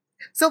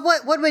 So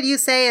what would you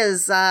say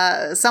is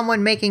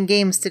someone making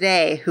games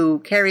today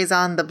who carries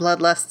on the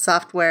Bloodlust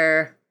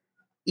Software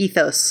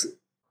ethos?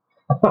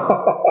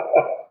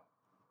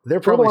 They're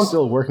probably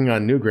still working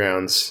on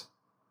Newgrounds.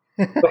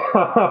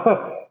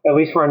 At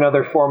least for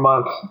another 4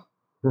 months.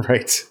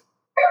 Right.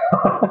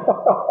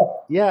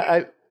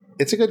 Yeah,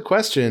 it's a good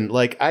question.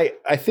 Like, I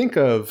think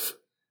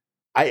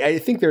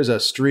there's a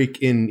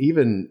streak in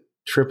even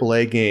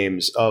AAA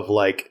games of,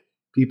 like,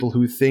 people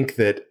who think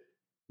that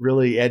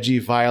really edgy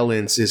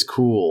violence is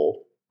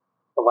cool.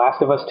 The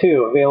Last of Us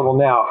 2, available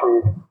now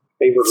from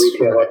favorite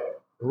retailer.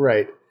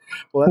 Right.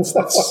 Well,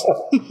 that's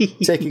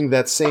taking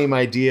that same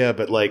idea,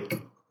 but,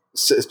 like...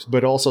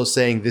 but also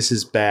saying this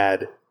is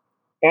bad.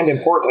 And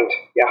important,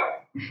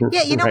 yeah.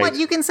 Yeah, you know what?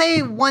 You can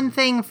say one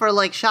thing for,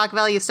 like, shock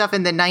value stuff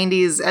in the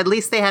 90s. At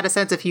least they had a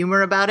sense of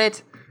humor about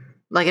it.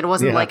 Like, it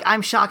wasn't like,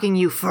 I'm shocking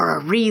you for a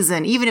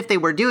reason, even if they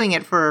were doing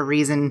it for a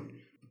reason.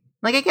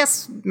 Like, I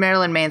guess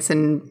Marilyn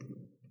Manson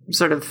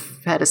sort of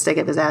had a stick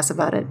up his ass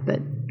about it, but...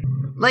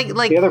 Like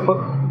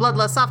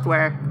Bloodlust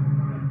Software,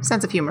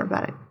 sense of humor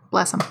about it.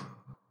 Bless them.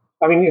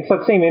 I mean, it's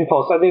that same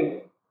impulse. I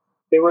think...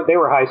 They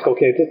were high school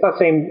kids. It's that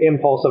same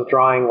impulse of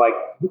drawing like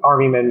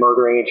army men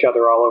murdering each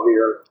other all over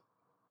your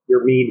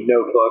Mead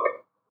notebook.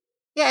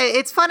 Yeah,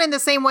 it's fun in the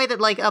same way that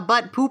like a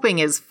butt pooping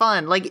is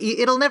fun. Like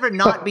it'll never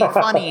not be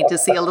funny to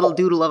see a little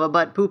doodle of a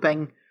butt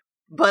pooping.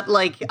 But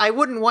like I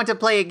wouldn't want to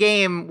play a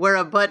game where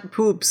a butt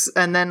poops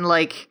and then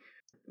like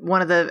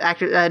one of the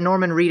actors,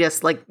 Norman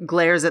Reedus, like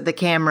glares at the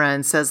camera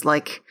and says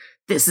like,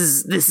 "This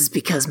is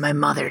because my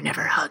mother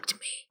never hugged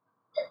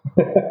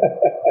me."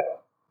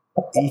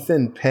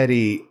 Ethan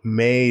Petty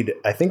made,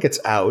 I think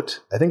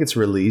it's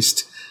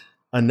released,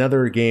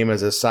 another game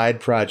as a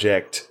side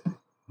project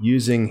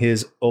using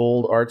his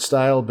old art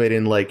style, but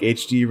in like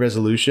HD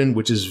resolution,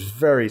 which is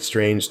very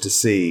strange to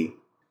see.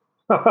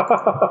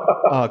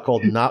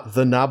 Called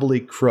The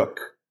Knobbly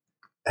Crook.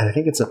 And I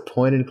think it's a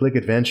point and click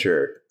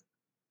adventure,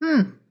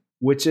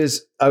 which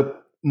is a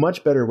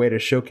much better way to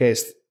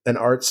showcase an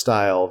art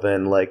style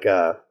than like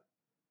than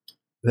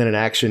an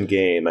action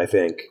game, I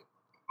think.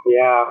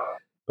 Yeah.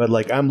 But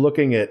like I'm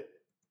looking at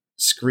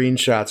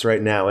screenshots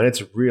right now, and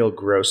it's real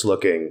gross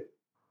looking.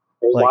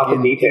 There's like lots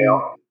of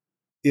detail.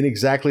 In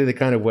exactly the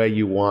kind of way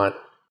you want.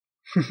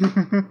 None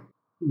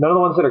of the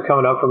ones that are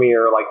coming up for me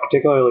are like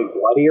particularly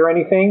bloody or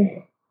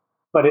anything,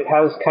 but it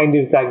has kind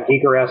of that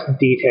Giger-esque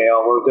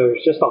detail where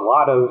there's just a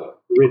lot of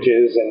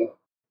ridges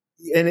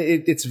and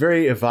it's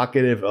very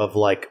evocative of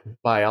like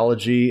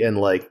biology and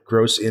like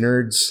gross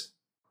innards.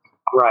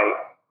 Right.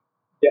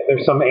 Yeah,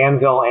 there's some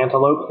anvil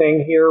antelope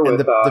thing here with and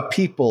the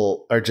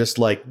people are just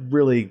like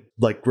really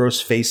like gross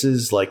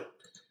faces, like,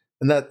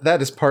 and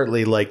that is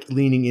partly like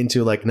leaning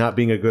into like not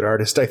being a good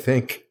artist, I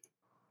think.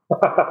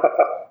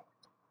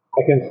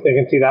 I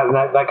can see that and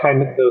that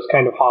kind of those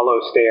kind of hollow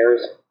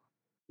stares.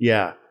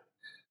 Yeah.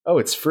 Oh,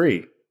 it's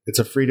free. It's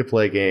a free to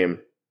play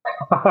game.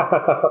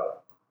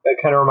 That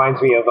kind of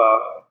reminds me of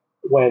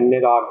when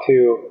Nidhogg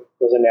 2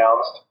 was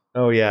announced.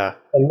 Oh yeah.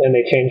 And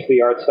they changed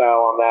the art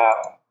style on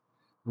that.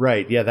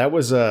 Right, yeah, that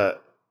was I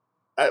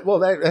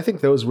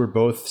think those were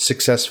both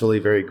successfully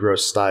very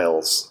gross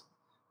styles,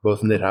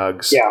 both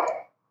Nidhogg's. Yeah.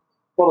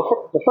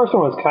 Well, the first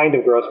one was kind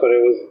of gross, but it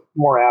was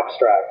more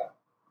abstract.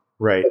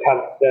 Right.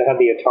 That had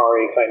the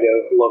Atari kind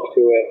of look to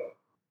it.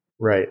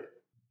 Right.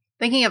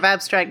 Thinking of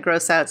abstract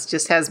gross outs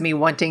just has me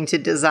wanting to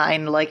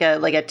design like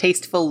a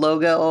tasteful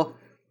logo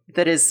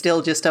that is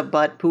still just a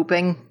butt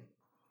pooping.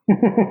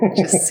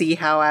 Just see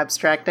how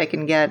abstract I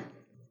can get.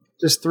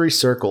 Just 3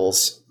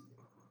 circles.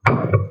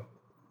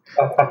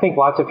 I think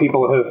lots of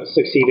people have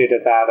succeeded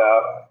at that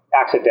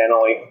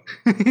accidentally.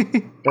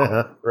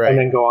 Right. And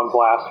then go on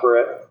blast for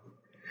it.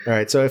 All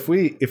right, so if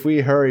we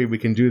hurry, we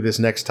can do this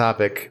next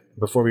topic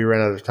before we run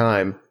out of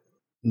time.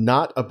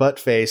 Not a Butt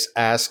Face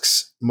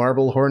asks,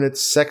 Marble Hornets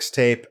sex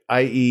tape,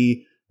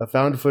 i.e. a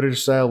found footage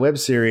style web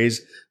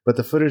series, but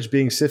the footage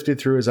being sifted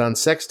through is on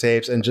sex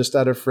tapes and just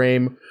out of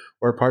frame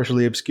or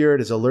partially obscured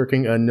is a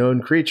lurking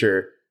unknown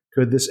creature.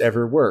 Could this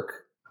ever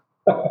work?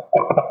 The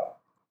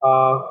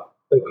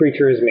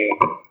creature is me.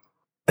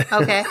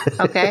 Okay.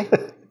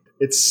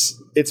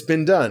 It's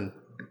been done.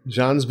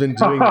 John's been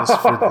doing this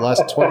for the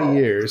last 20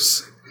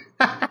 years.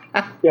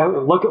 Yeah,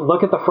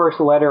 look at the first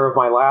letter of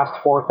my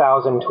last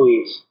 4,000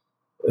 tweets.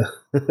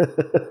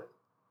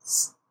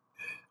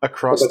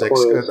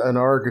 Acrostics, an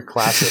ARG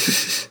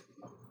classic.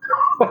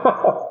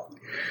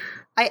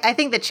 I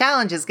think the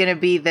challenge is going to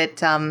be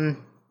that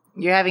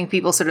you're having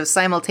people sort of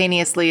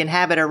simultaneously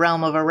inhabit a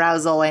realm of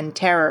arousal and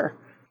terror.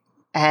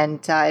 And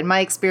in my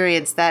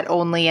experience, that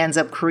only ends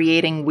up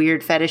creating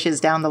weird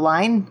fetishes down the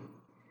line.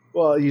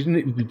 Well, you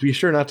need to be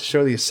sure not to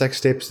show these sex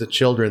tapes to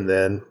children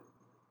then.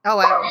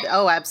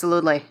 Oh,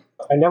 absolutely.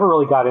 I never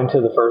really got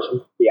into the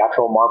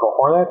actual Marble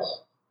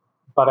Hornets,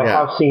 but I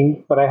have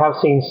seen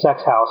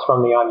Sex House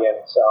from The Onion.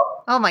 So.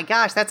 Oh my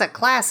gosh, that's a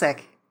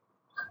classic.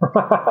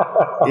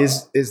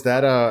 Is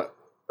that a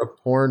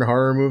porn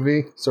horror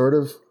movie, sort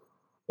of?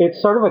 It's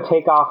sort of a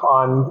takeoff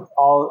on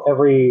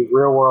every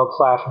Real World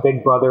 /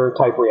 Big Brother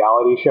type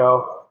reality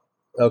show.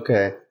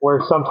 Okay.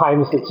 Where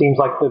sometimes it seems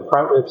like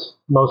it's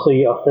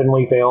mostly a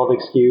thinly veiled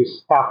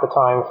excuse half the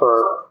time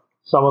for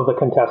some of the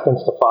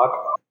contestants to fuck.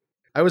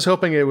 I was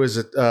hoping it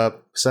was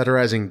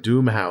satirizing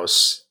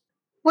Doomhouse.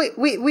 Wait,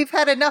 we've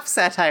had enough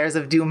satires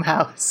of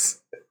Doomhouse.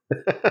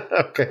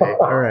 Okay,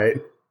 all right.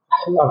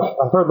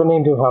 I've heard the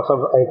name Doomhouse.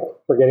 I'm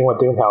forgetting what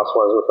Doomhouse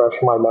was.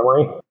 Refresh my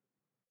memory.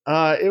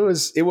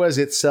 It was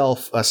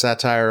itself a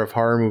satire of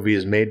horror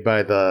movies made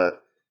by the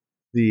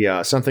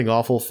Something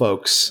Awful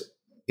folks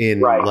in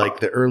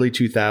like the early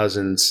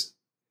 2000s.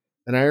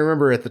 And I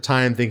remember at the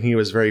time thinking it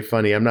was very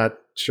funny. I'm not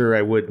sure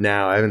I would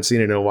now. I haven't seen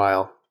it in a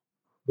while.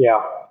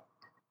 Yeah.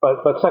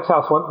 But Sex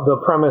House, the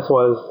premise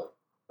was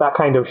that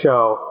kind of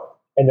show,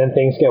 and then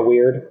things get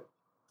weird.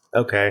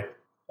 Okay.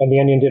 And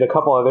The Onion did a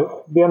couple other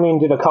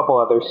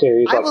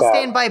series like that. I will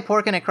stand by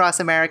Porkin'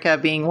 Across America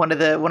being one of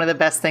the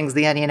best things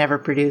The Onion ever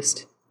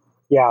produced.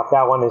 Yeah,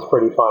 that one is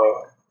pretty funny.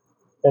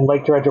 And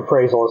Lake Dredge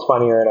Appraisal is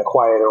funnier in a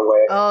quieter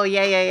way. Oh,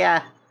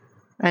 yeah.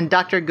 And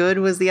Dr. Good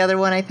was the other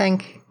one, I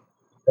think.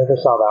 Never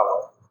saw that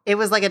one. It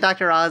was like a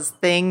Dr. Oz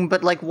thing,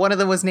 but like one of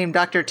them was named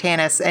Dr.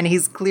 Tanis, and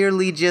he's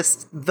clearly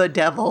just the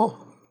devil.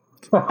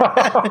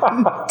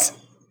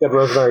 Good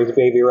Rosemary's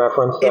Baby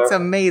reference there. It's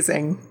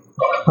amazing.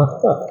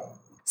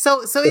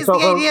 So is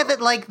the idea that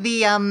like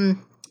the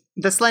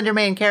Slender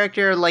Man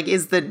character like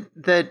is the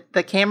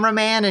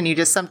cameraman, and you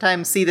just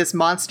sometimes see this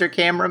monster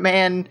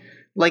cameraman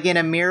like in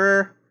a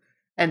mirror,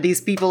 and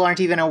these people aren't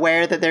even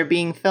aware that they're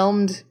being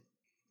filmed?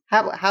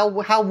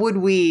 How would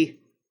we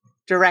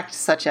direct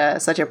such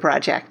a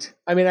project?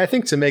 I mean, I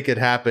think to make it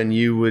happen,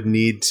 you would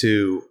need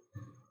to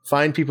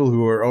find people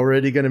who are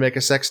already going to make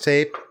a sex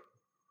tape,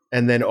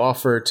 and then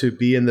offer to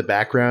be in the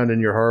background in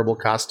your horrible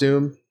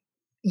costume.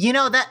 You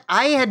know, that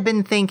I had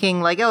been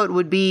thinking like, oh, it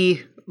would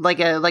be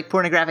like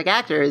pornographic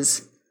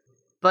actors,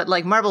 but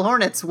like Marble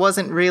Hornets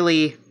wasn't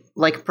really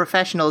like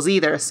professionals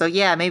either. So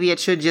yeah, maybe it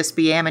should just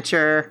be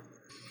amateur,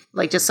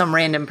 like just some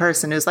random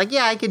person who's like,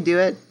 yeah, I could do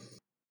it.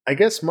 I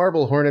guess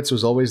Marble Hornets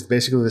was always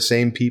basically the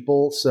same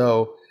people,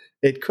 so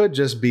it could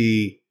just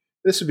be.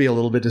 This would be a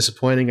little bit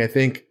disappointing. I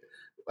think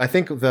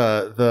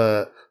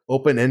the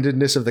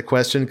open-endedness of the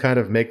question kind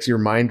of makes your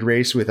mind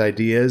race with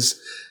ideas,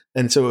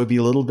 and so it would be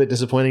a little bit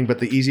disappointing. But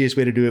the easiest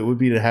way to do it would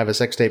be to have a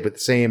sex tape with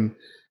the same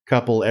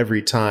couple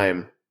every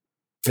time,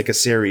 like a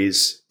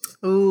series.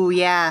 Ooh,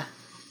 yeah.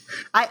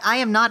 I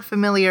am not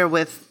familiar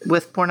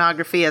with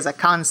pornography as a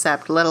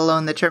concept, let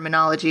alone the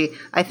terminology.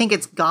 I think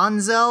it's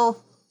gonzo,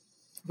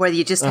 where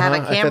you just have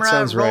a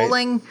camera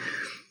rolling.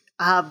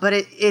 Right. But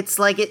it's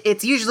like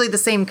it's usually the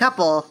same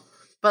couple,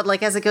 but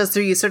like as it goes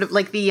through, you sort of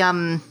like the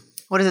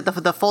what is it, the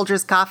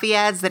Folgers coffee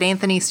ads that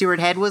Anthony Stewart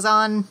Head was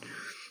on,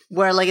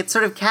 where like it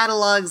sort of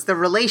catalogs the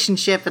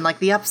relationship and like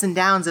the ups and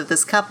downs of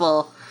this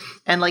couple.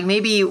 And like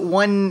maybe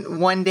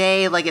one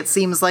day, like it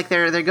seems like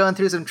they're going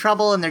through some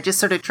trouble and they're just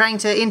sort of trying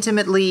to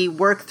intimately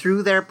work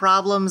through their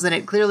problems, and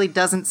it clearly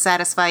doesn't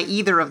satisfy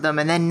either of them.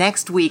 And then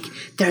next week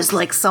there's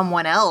like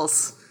someone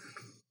else,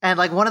 and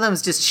like one of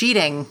them's just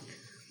cheating,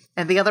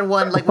 and the other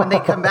one, like when they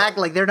come back,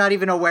 like they're not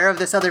even aware of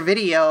this other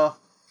video.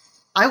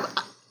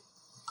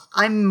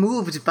 I'm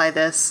moved by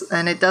this,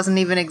 and it doesn't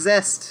even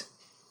exist.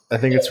 I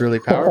think it's really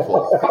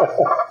powerful.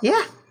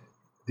 Yeah.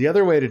 The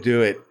other way to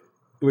do it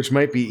which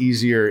might be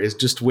easier, is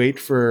just wait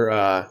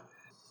for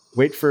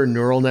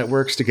neural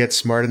networks to get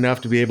smart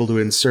enough to be able to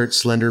insert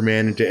Slender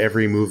Man into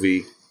every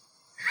movie.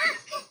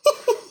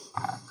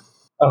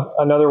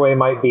 Another way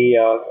might be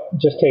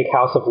just take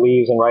House of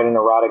Leaves and write an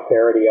erotic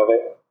parody of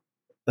it.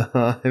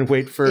 And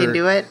wait for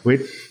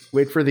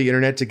the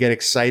internet to get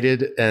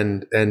excited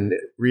and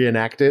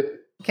reenact it.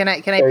 Can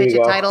I pitch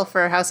a title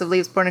for House of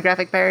Leaves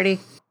pornographic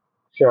parody?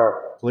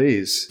 Sure,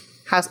 please.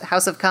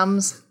 House of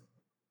Comes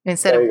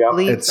instead of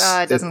Leaves.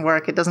 It doesn't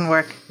work. It doesn't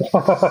work.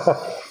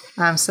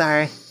 I'm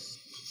sorry.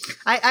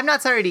 I'm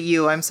not sorry to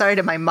you. I'm sorry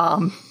to my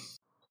mom,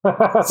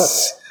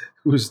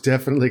 who's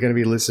definitely going to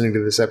be listening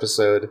to this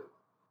episode.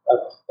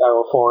 I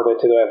will forward it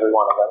to every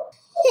one of them.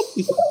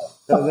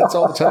 That's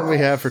all the time we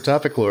have for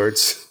Topic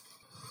Lords.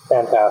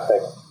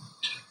 Fantastic.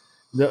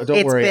 No,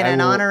 don't worry. It's been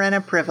an honor and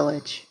a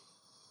privilege.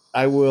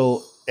 I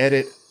will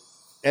edit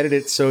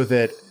it so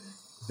that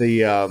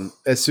the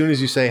as soon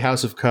as you say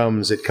House of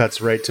Comes, it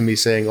cuts right to me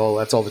saying, "Oh,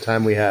 that's all the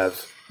time we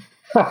have."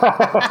 That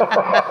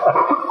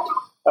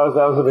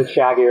was a bit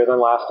shaggier than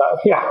last time.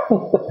 Yeah.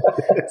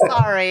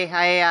 Sorry,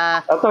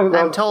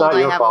 I'm told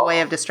I have a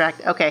way of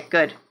distracting. Okay,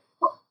 good.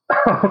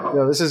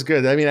 No, this is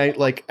good. I mean,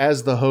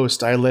 as the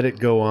host, I let it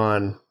go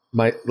on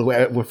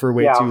for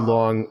way too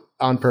long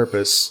on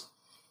purpose.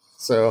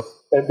 So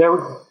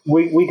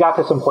we got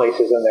to some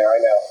places in there. I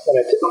know.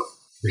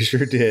 We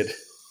sure did.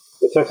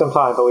 It took some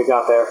time, but we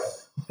got there.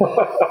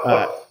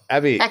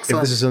 Abby,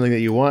 excellent. If this is something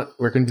that you want,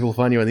 where can people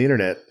find you on the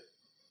internet?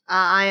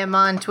 I am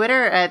on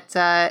Twitter at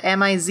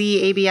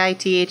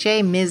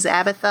MIZABITHA, Ms.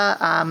 Abatha,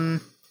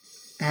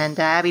 and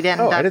Abby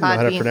Denton. Oh, I didn't know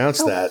how to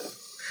pronounce that.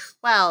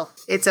 Well,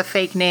 it's a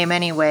fake name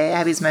anyway.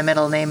 Abby's my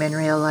middle name in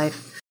real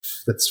life.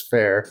 That's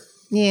fair.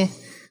 Yeah.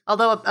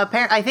 Although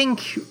apparently, I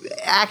think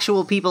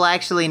actual people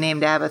actually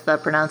named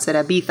Abatha pronounce it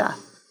Abitha.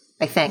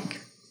 I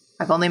think.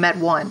 I've only met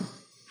one.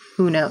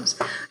 Who knows?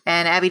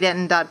 And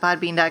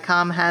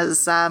abbydenton.podbean.com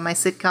has my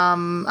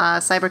sitcom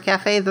Cyber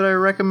Cafe that I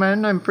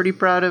recommend. I'm pretty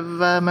proud of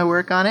my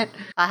work on it.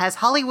 Has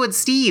Hollywood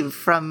Steve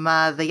from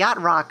the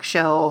Yacht Rock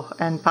show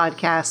and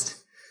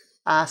podcast.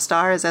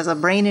 Stars as a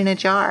brain in a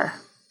jar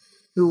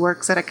who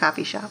works at a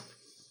coffee shop.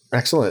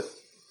 Excellent.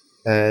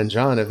 And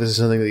John, if this is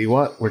something that you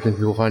want, where can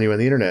people find you on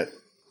the internet?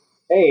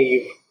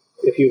 Hey,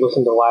 if you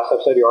listened to the last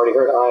episode, you already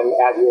heard I'm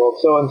at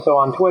YouOldSo-and-so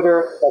on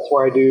Twitter. That's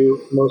where I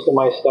do most of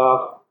my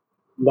stuff.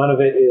 None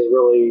of it is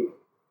really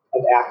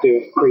an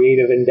active,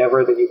 creative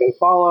endeavor that you can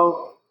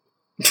follow,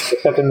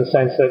 except in the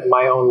sense that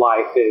my own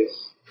life is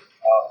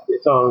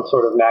its own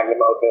sort of magnum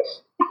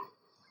opus.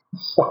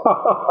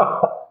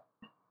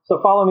 So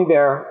follow me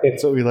there.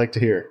 That's what we like to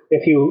hear.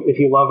 If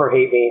you love or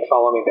hate me,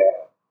 follow me there.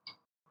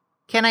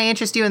 Can I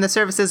interest you in the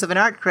services of an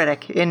art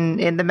critic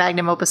in the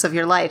magnum opus of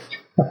your life?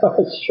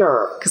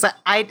 Sure. Because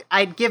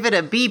I'd give it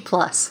a B+.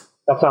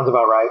 That sounds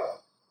about right.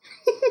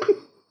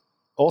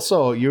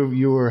 Also,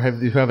 you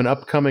have an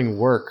upcoming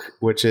work,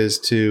 which is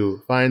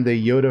to find the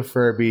Yoda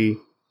Furby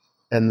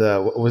and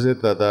the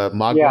Mogwai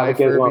Furby? Yeah, the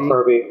Gizmo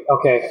Furby.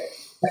 Okay.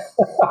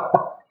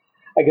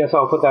 I guess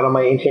I'll put that on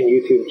my ancient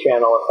YouTube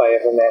channel if I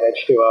ever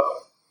manage to.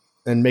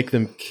 And make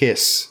them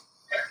kiss.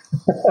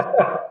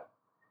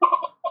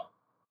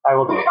 I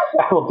will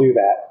do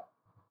that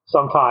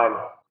sometime.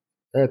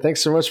 All right,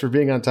 thanks so much for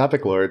being on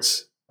Topic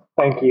Lords.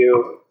 Thank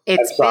you.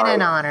 It's been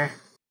an honor.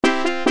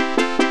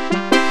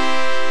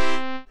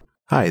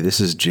 Hi,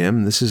 this is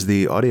Jim. This is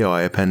the audio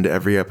I append to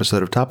every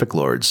episode of Topic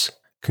Lords.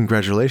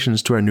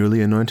 Congratulations to our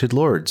newly anointed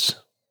lords.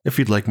 If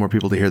you'd like more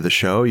people to hear the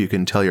show, you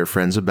can tell your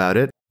friends about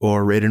it,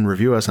 or rate and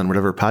review us on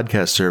whatever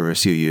podcast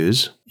service you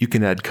use. You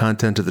can add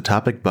content to the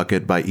Topic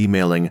Bucket by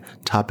emailing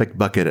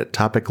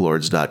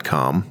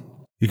topicbucket@topiclords.com.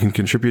 You can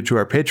contribute to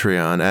our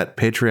Patreon at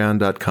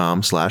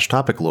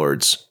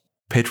patreon.com/topiclords.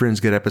 Patrons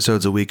get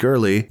episodes a week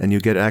early, and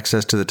you get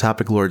access to the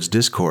Topic Lords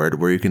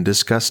Discord, where you can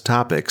discuss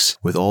topics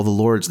with all the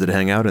lords that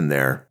hang out in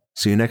there.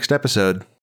 See you next episode.